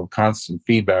cycle of constant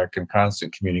feedback and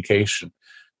constant communication,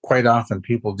 quite often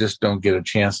people just don't get a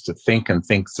chance to think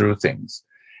through things.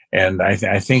 And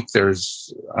I think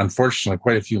there's, unfortunately,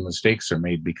 quite a few mistakes are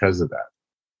made because of that.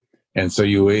 And so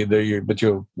you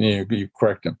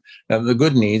correct them. Now, the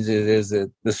good news is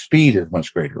that the speed is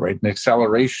much greater, right? And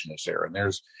acceleration is there. And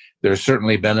there's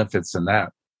certainly benefits in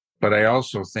that. But I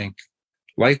also think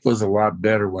life was a lot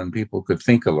better when people could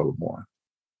think a little more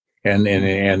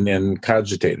and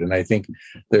cogitate. And I think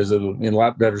there's a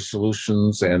lot better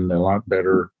solutions and a lot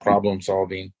better problem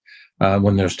solving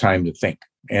when there's time to think.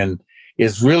 And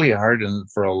it's really hard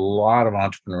for a lot of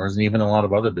entrepreneurs and even a lot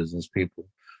of other business people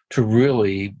to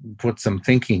really put some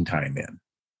thinking time in.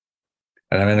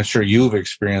 And I'm sure you've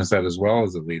experienced that as well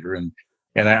as a leader. And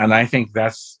I think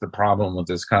that's the problem with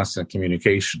this constant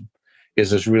communication,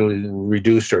 is it's really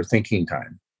reduced our thinking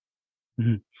time.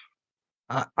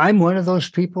 Mm-hmm. I'm one of those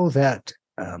people that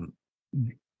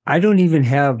I don't even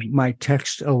have my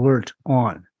text alert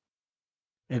on.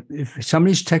 If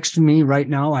somebody's texting me right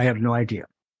now, I have no idea.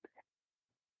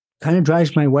 Kind of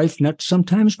drives my wife nuts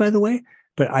sometimes, by the way.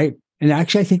 But I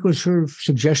think it was her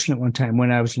suggestion at one time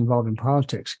when I was involved in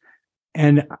politics.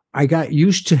 And I got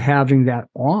used to having that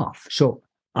off. So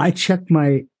I check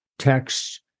my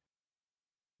texts,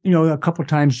 a couple of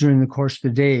times during the course of the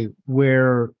day,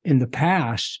 where in the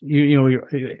past,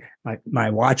 my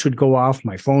watch would go off,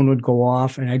 my phone would go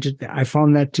off. And I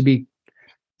found that to be,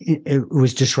 it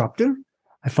was disruptive.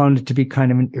 I found it to be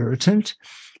kind of an irritant.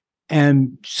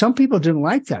 And some people didn't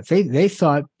like that. They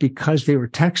thought because they were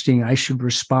texting, I should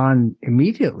respond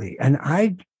immediately. And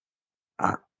I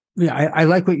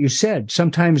like what you said.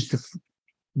 Sometimes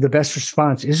the best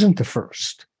response isn't the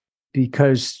first,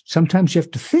 because sometimes you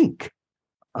have to think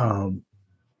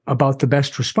about the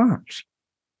best response,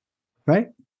 right?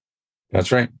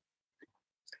 That's right.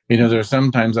 There are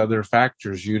sometimes other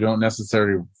factors you don't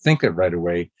necessarily think of right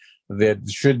away that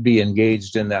should be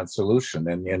engaged in that solution,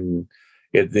 and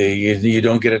you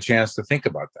don't get a chance to think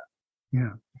about that.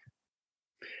 Yeah.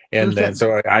 And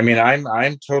so,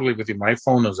 I'm totally with you. My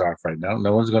phone is off right now.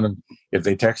 No one's going to, if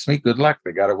they text me, good luck.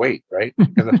 They got to wait, right?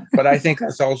 But I think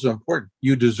that's also important.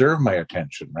 You deserve my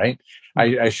attention, right?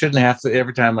 I shouldn't have to,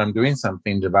 every time I'm doing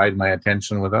something, divide my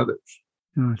attention with others.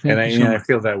 I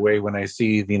feel that way when I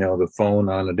see, the phone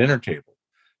on a dinner table.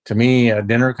 To me, a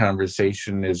dinner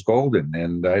conversation is golden.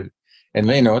 And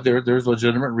there's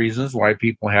legitimate reasons why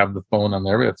people have the phone on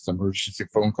there. If it's an emergency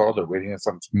phone call, they're waiting at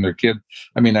something from their kid.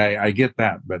 I get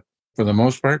that, but for the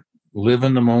most part, live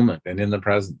in the moment and in the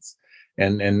presence,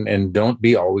 and don't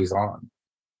be always on.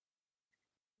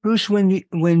 Bruce,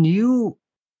 when you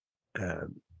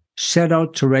set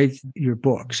out to write your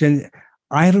books, and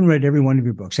I haven't read every one of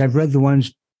your books. I've read the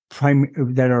ones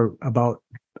that are about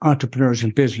entrepreneurs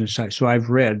and business. So I've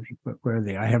read, where are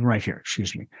they? I have them right here.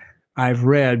 Excuse me. I've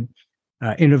read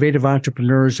Innovative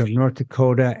Entrepreneurs of North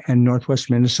Dakota and Northwest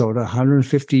Minnesota,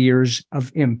 150 Years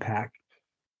of Impact.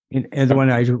 And the one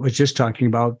I was just talking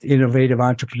about, Innovative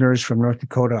Entrepreneurs from North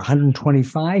Dakota,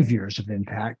 125 Years of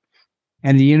Impact.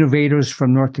 And the Innovators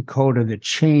from North Dakota, the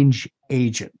Change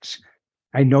Agents.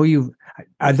 I know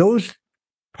are those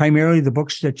primarily the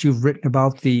books that you've written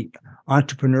about the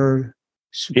entrepreneur?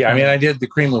 Yeah, I did the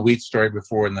cream of wheat story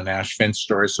before and the Nash Finch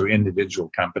story. So individual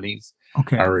companies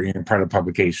are part of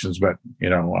publications. But,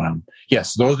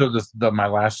 yes, those are my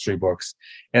last three books.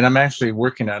 And I'm actually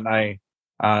working on,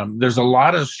 there's a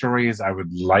lot of stories I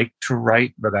would like to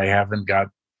write, but I haven't got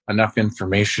enough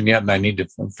information yet. And I need to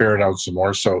ferret out some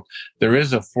more. So there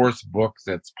is a fourth book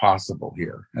that's possible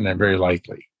here. And they're very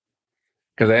likely.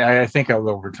 Because I think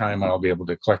over time, I'll be able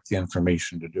to collect the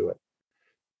information to do it.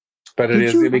 But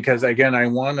because, again,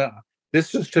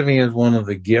 this is to me is one of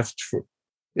the gifts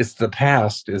it's the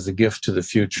past is a gift to the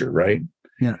future, right?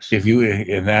 Yes. And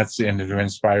to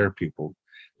inspire people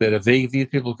that if these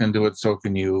people can do it, so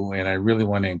can you. And I really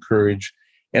want to encourage,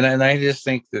 and I just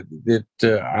think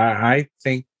I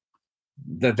think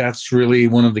that's really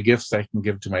one of the gifts I can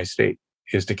give to my state,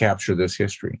 is to capture this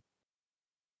history.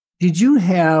 Did you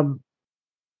have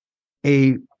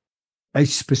a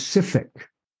specific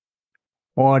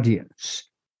audience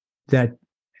that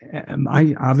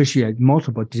I obviously had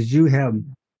multiple? Did you have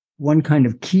one kind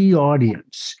of key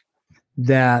audience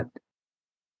that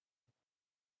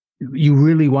you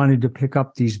really wanted to pick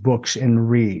up these books and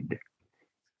read?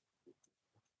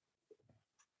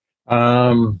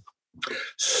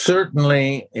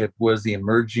 Certainly, it was the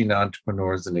emerging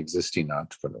entrepreneurs and existing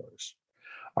entrepreneurs.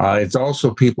 It's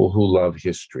also people who love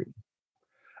history.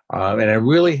 And I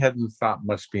really hadn't thought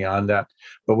much beyond that.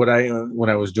 But when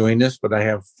I was doing this, but I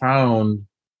have found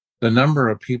the number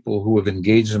of people who have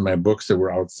engaged in my books that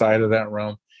were outside of that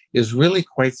realm is really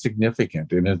quite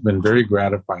significant. And it's been very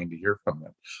gratifying to hear from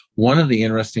them. One of the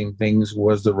interesting things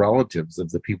was the relatives of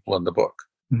the people in the book.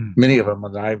 Mm. Many of them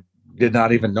that I did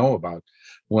not even know about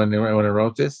when I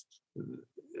wrote this.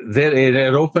 That it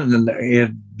had opened,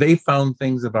 and they found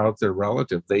things about their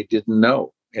relative they didn't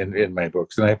know in my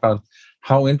books. And I found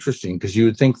how interesting, because you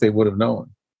would think they would have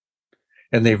known.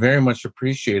 And they very much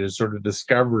appreciated sort of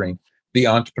discovering the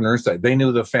entrepreneur side. They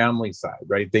knew the family side,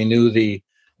 right? They knew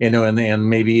and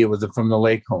maybe it was from the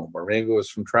lake home, or maybe it was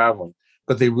from traveling,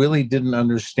 but they really didn't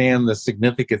understand the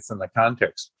significance and the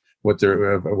context what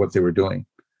they were doing.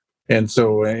 And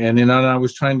so, I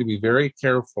was trying to be very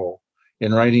careful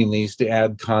in writing these to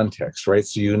add context, right?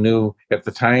 So you knew at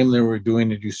the time they were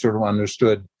doing it, you sort of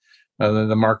understood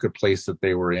the marketplace that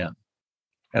they were in.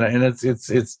 And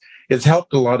it's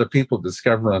helped a lot of people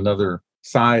discover another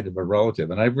side of a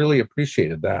relative, and I really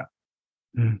appreciated that.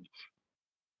 Mm.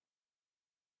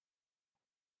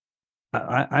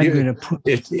 I'm going to put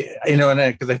it,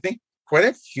 because I think quite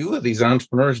a few of these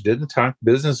entrepreneurs didn't talk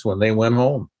business when they went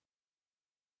home.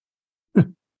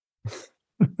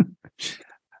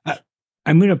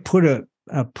 I'm going to put a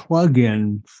plug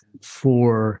in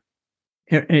for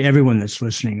everyone that's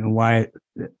listening and why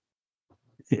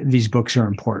these books are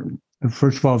important.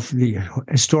 First of all, the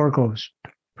historical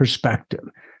perspective,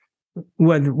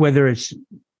 whether it's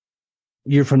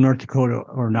you're from North Dakota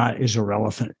or not, is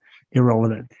irrelevant.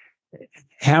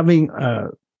 Having a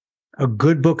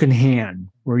good book in hand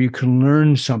where you can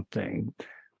learn something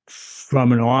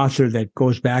from an author that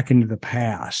goes back into the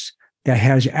past that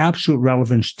has absolute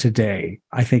relevance today,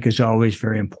 I think is always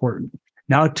very important.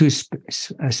 Now,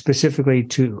 specifically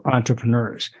to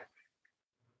entrepreneurs.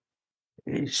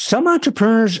 Some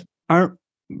entrepreneurs aren't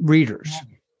readers,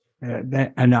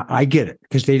 and I get it,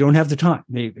 because they don't have the time.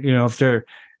 If they're,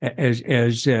 as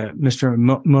Mr.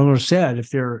 Mueller said,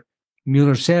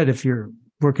 if you're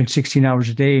working 16 hours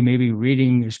a day, maybe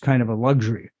reading is kind of a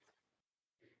luxury.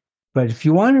 But if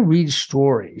you want to read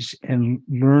stories and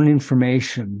learn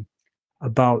information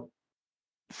about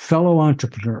fellow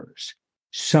entrepreneurs,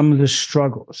 some of the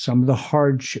struggles, some of the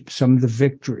hardships, some of the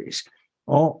victories,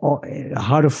 all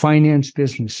how to finance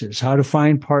businesses, how to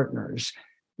find partners.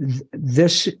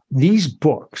 These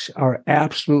books are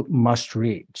absolute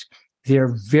must-reads.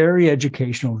 They're very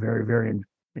educational, very, very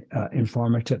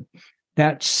informative.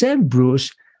 That said,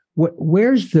 Bruce,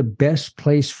 where's the best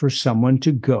place for someone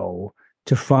to go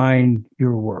to find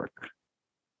your work?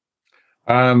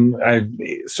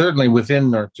 Certainly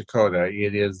within North Dakota,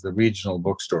 it is the regional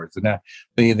bookstores, and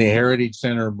the Heritage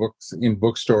Center books in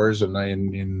bookstores, and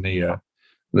in the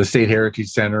State Heritage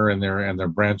Center and their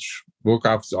branch book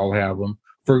office all have them.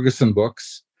 Ferguson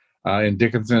Books in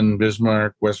Dickinson,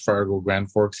 Bismarck, West Fargo, Grand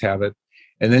Forks have it.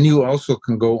 And then you also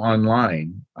can go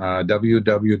online,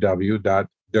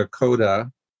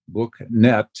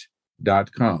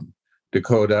 www.dakotabooknet.com,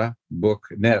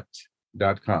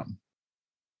 dakotabooknet.com.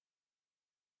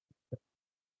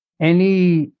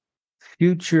 Any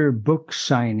future book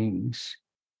signings?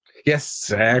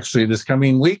 Yes, actually, this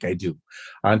coming week I do.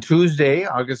 On Tuesday,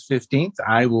 August 15th,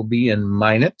 I will be in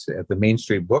Minot at the Main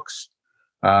Street Books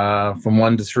from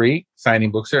 1 to 3,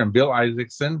 signing books there. And Bill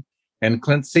Isaacson and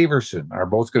Clint Severson are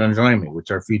both going to join me,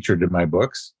 which are featured in my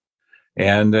books.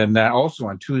 And then also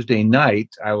on Tuesday night,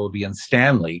 I will be in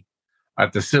Stanley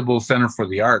at the Sybil Center for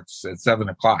the Arts at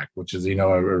 7:00, which is,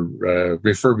 a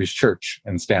refurbished church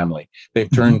in Stanley. They've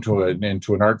turned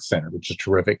into an arts center, which is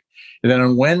terrific. And then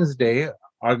on Wednesday,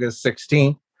 August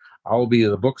 16th, I'll be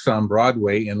at the Books on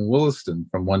Broadway in Williston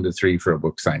from 1 to 3 for a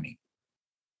book signing.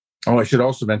 Oh, I should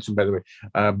also mention, by the way,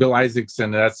 Bill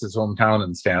Isaacson, that's his hometown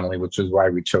in Stanley, which is why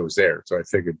we chose there. So I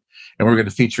figured, and we're going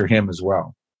to feature him as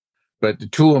well.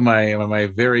 But two of my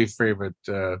very favorite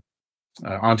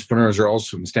entrepreneurs are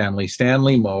also from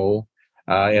Stanley Moe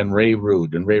and Ray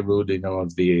Rood. And Ray Rood,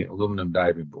 of the aluminum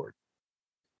diving board.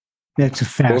 That's a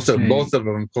fascinating. Both of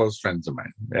them close friends of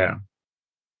mine. Yeah.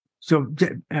 So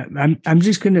I'm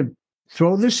just going to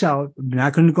throw this out. I'm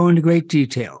not going to go into great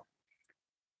detail.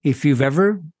 If you've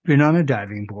ever been on a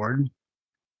diving board,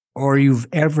 or you've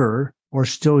ever or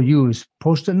still use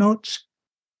Post-it notes,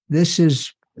 this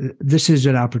is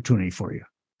an opportunity for you.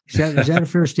 Is that a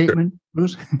fair statement,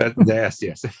 Bruce? Yes,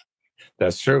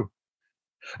 that's true.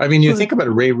 I mean, you think about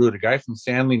it, Ray Rood, a guy from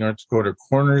Stanley, North Dakota,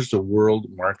 corners the world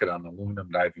market on aluminum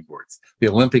diving boards, the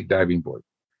Olympic diving board.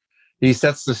 He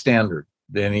sets the standard.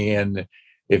 And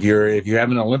if you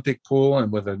have an Olympic pool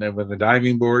and with a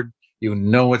diving board,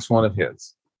 it's one of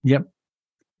his. Yep.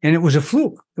 And it was a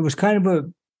fluke. It was kind of a.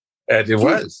 It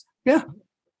was. Yeah.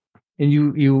 And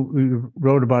you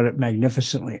wrote about it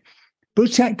magnificently.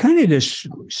 But kind of just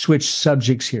switch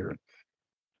subjects here.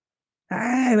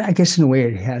 I guess in a way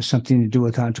it has something to do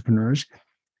with entrepreneurs.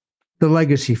 The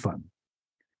Legacy Fund.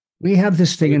 We have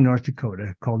this thing in North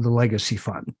Dakota called the Legacy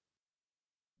Fund.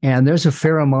 And there's a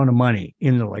fair amount of money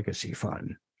in the Legacy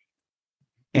Fund.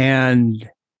 And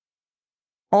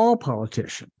all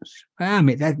politicians,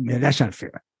 that's not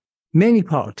fair. Many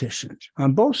politicians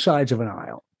on both sides of an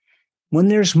aisle, when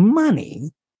there's money,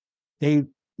 they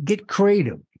get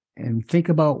creative and think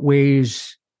about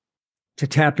ways to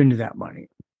tap into that money.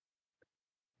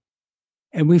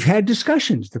 And we've had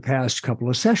discussions the past couple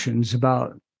of sessions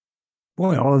about,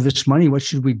 all of this money, what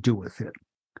should we do with it?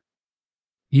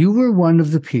 You were one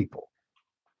of the people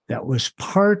that was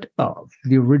part of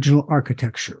the original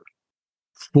architecture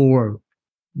for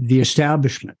the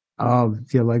establishment of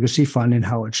the Legacy Fund and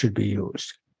how it should be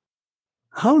used.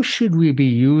 How should we be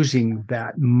using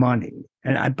that money?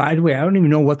 And by the way, I don't even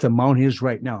know what the amount is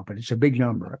right now, but it's a big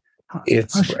number.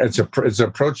 It's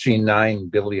approaching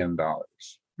 $9 billion.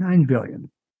 $9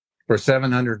 billion. For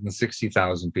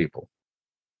 760,000 people.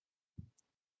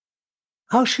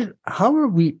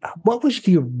 What was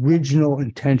the original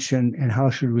intention and how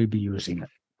should we be using it?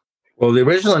 Well, the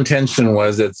original intention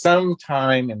was that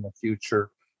sometime in the future,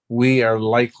 we are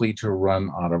likely to run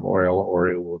out of oil or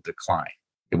it will decline.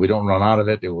 If we don't run out of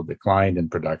it, it will decline in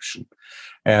production.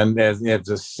 And as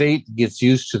the state gets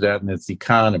used to that and its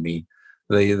economy,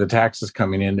 the taxes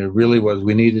coming in, it really was,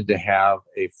 we needed to have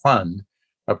a fund,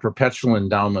 a perpetual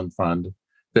endowment fund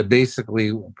that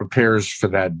basically prepares for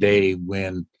that day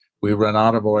when we run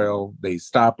out of oil, they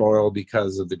stop oil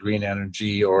because of the green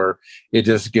energy, or it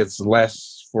just gets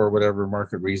less for whatever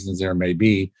market reasons there may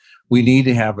be. We need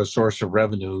to have a source of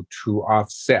revenue to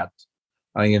offset,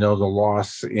 the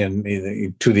loss to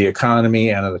the economy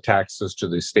and the taxes to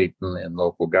the state and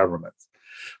local governments.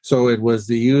 So it was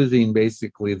using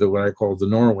basically what I call the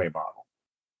Norway model.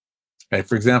 And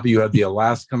for example, you have the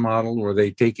Alaska model where they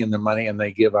take in the money and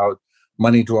they give out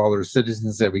money to all their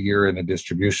citizens every year in a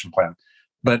distribution plan.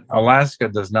 But Alaska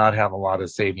does not have a lot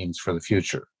of savings for the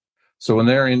future. So when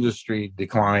their industry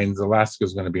declines, Alaska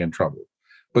is going to be in trouble.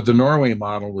 But the Norway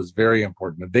model was very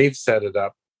important. They've set it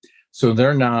up. So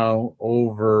they're now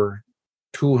over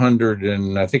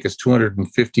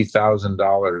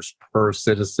 $250,000 per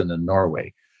citizen in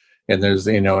Norway. And there's,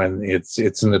 and it's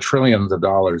in the trillions of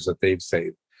dollars that they've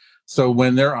saved. So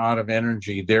when they're out of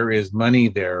energy, there is money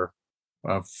there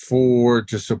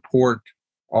to support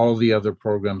all the other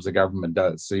programs the government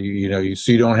does. So you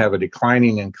don't have a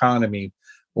declining economy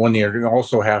when you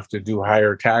also have to do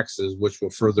higher taxes, which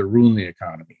will further ruin the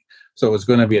economy. So it's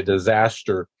going to be a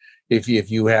disaster if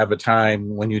you have a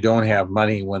time when you don't have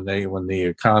money, when the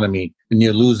economy, and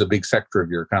you lose a big sector of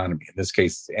your economy, in this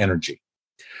case, energy.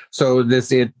 So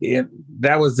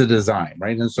that was the design,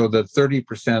 right? And so the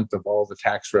 30% of all the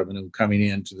tax revenue coming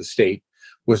into the state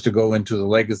was to go into the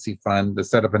Legacy Fund to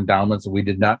set up endowments. We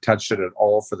did not touch it at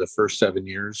all for the first 7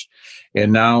 years.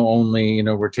 And now only,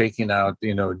 we're taking out,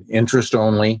 interest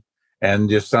only and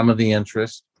just some of the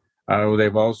interest.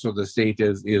 They've also, the state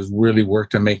is really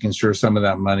worked on making sure some of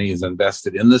that money is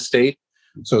invested in the state.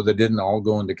 So that didn't all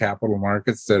go into capital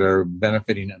markets that are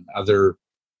benefiting in other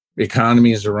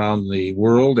economies around the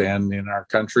world and in our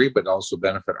country, but also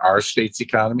benefit our state's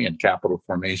economy and capital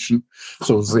formation.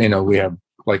 So, we have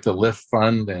like the LIFT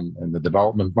fund and the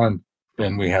development fund,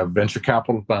 and we have venture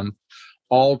capital fund,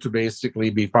 all to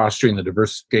basically be fostering the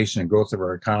diversification and growth of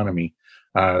our economy,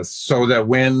 so that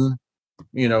when,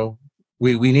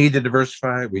 we need to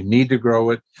diversify, we need to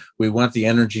grow it. We want the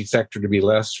energy sector to be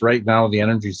less. Right now, the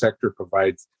energy sector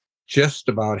provides just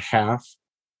about half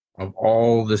of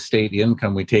all the state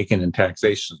income we take in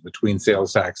taxations between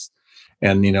sales tax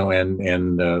and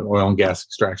oil and gas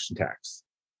extraction tax.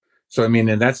 So, I mean,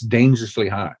 and that's dangerously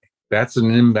high. That's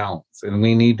an imbalance, and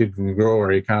we need to grow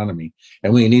our economy,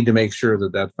 and we need to make sure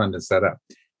that that fund is set up.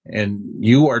 And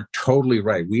you are totally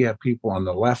right. We have people on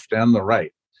the left and the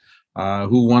right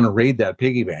who want to raid that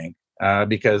piggy bank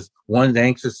because one's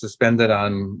anxious to spend it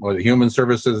on the human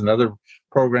services and other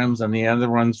programs, and the other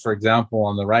ones, for example,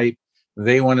 on the right,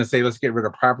 they want to say, let's get rid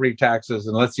of property taxes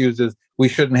and let's use this. We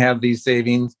shouldn't have these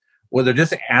savings. Well, they're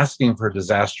just asking for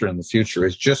disaster in the future.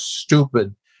 It's just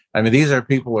stupid. I mean, these are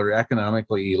people who are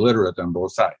economically illiterate on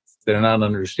both sides. They're not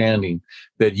understanding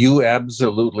that you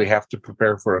absolutely have to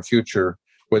prepare for a future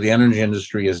where the energy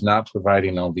industry is not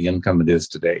providing all the income it is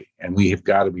today. And we have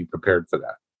got to be prepared for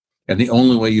that. And the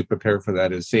only way you prepare for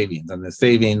that is savings. And the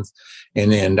savings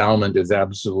in the endowment is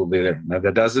absolutely there. Now,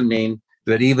 that doesn't mean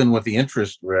that even with the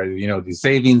interest, the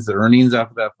savings, the earnings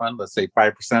off of that fund, let's say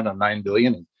 5% on $9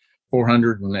 billion, and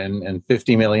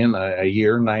 $450 million a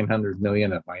year, $900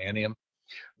 million at biennium.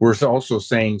 We're also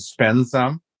saying spend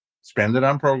it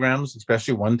on programs,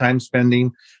 especially one-time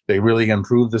spending. They really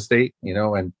improve the state,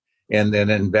 and then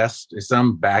invest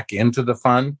some back into the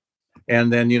fund.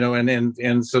 And then,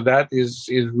 and so that is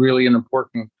really an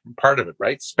important part of it,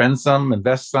 right? Spend some,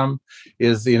 invest some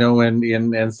is,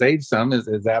 and save some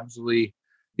is absolutely,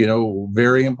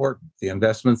 very important. The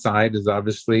investment side is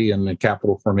obviously in the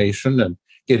capital formation and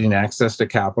getting access to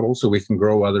capital so we can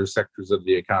grow other sectors of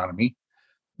the economy.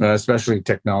 Especially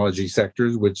technology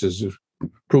sectors, which is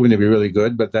proving to be really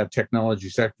good. But that technology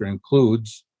sector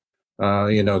includes,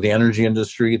 the energy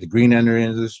industry, the green energy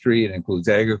industry. It includes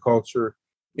agriculture,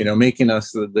 making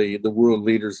us the world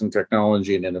leaders in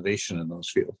technology and innovation in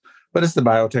those fields. But it's the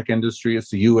biotech industry,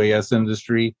 it's the UAS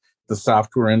industry, the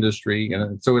software industry.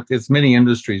 And so it's many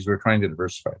industries we're trying to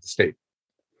diversify the state.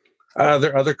 Are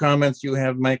there other comments you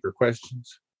have, Mike, or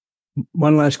questions?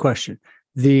 One last question.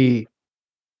 The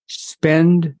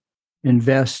spend,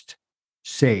 invest,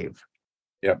 save.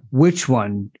 Yep. Which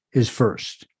one is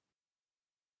first?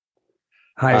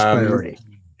 Highest priority.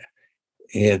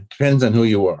 It depends on who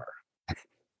you are.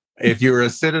 If you're a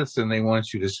citizen, they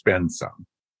want you to spend some,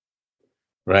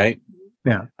 right?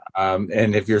 Yeah.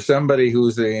 And if you're somebody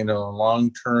who's a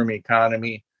long-term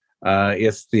economy,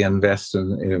 it's the invest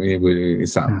in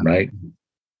some, right?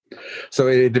 So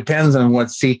it depends on what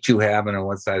seat you have and on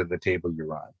what side of the table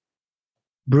you're on.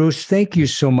 Bruce, thank you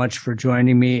so much for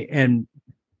joining me. And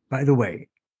by the way,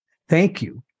 thank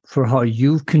you for how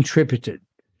you've contributed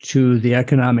to the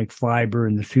economic fiber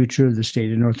and the future of the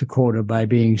state of North Dakota by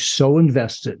being so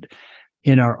invested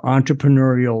in our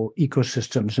entrepreneurial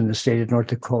ecosystems in the state of North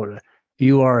Dakota.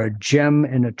 You are a gem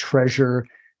and a treasure,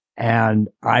 and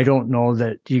I don't know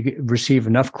that you receive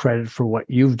enough credit for what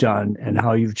you've done and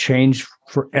how you've changed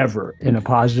forever in a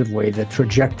positive way the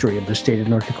trajectory of the state of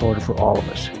North Dakota for all of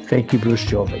us. Thank you, Bruce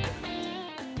Jovig.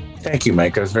 Thank you,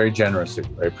 Mike. I was very generous of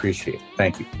you. I appreciate it.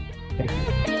 Thank you. Thank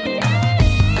you.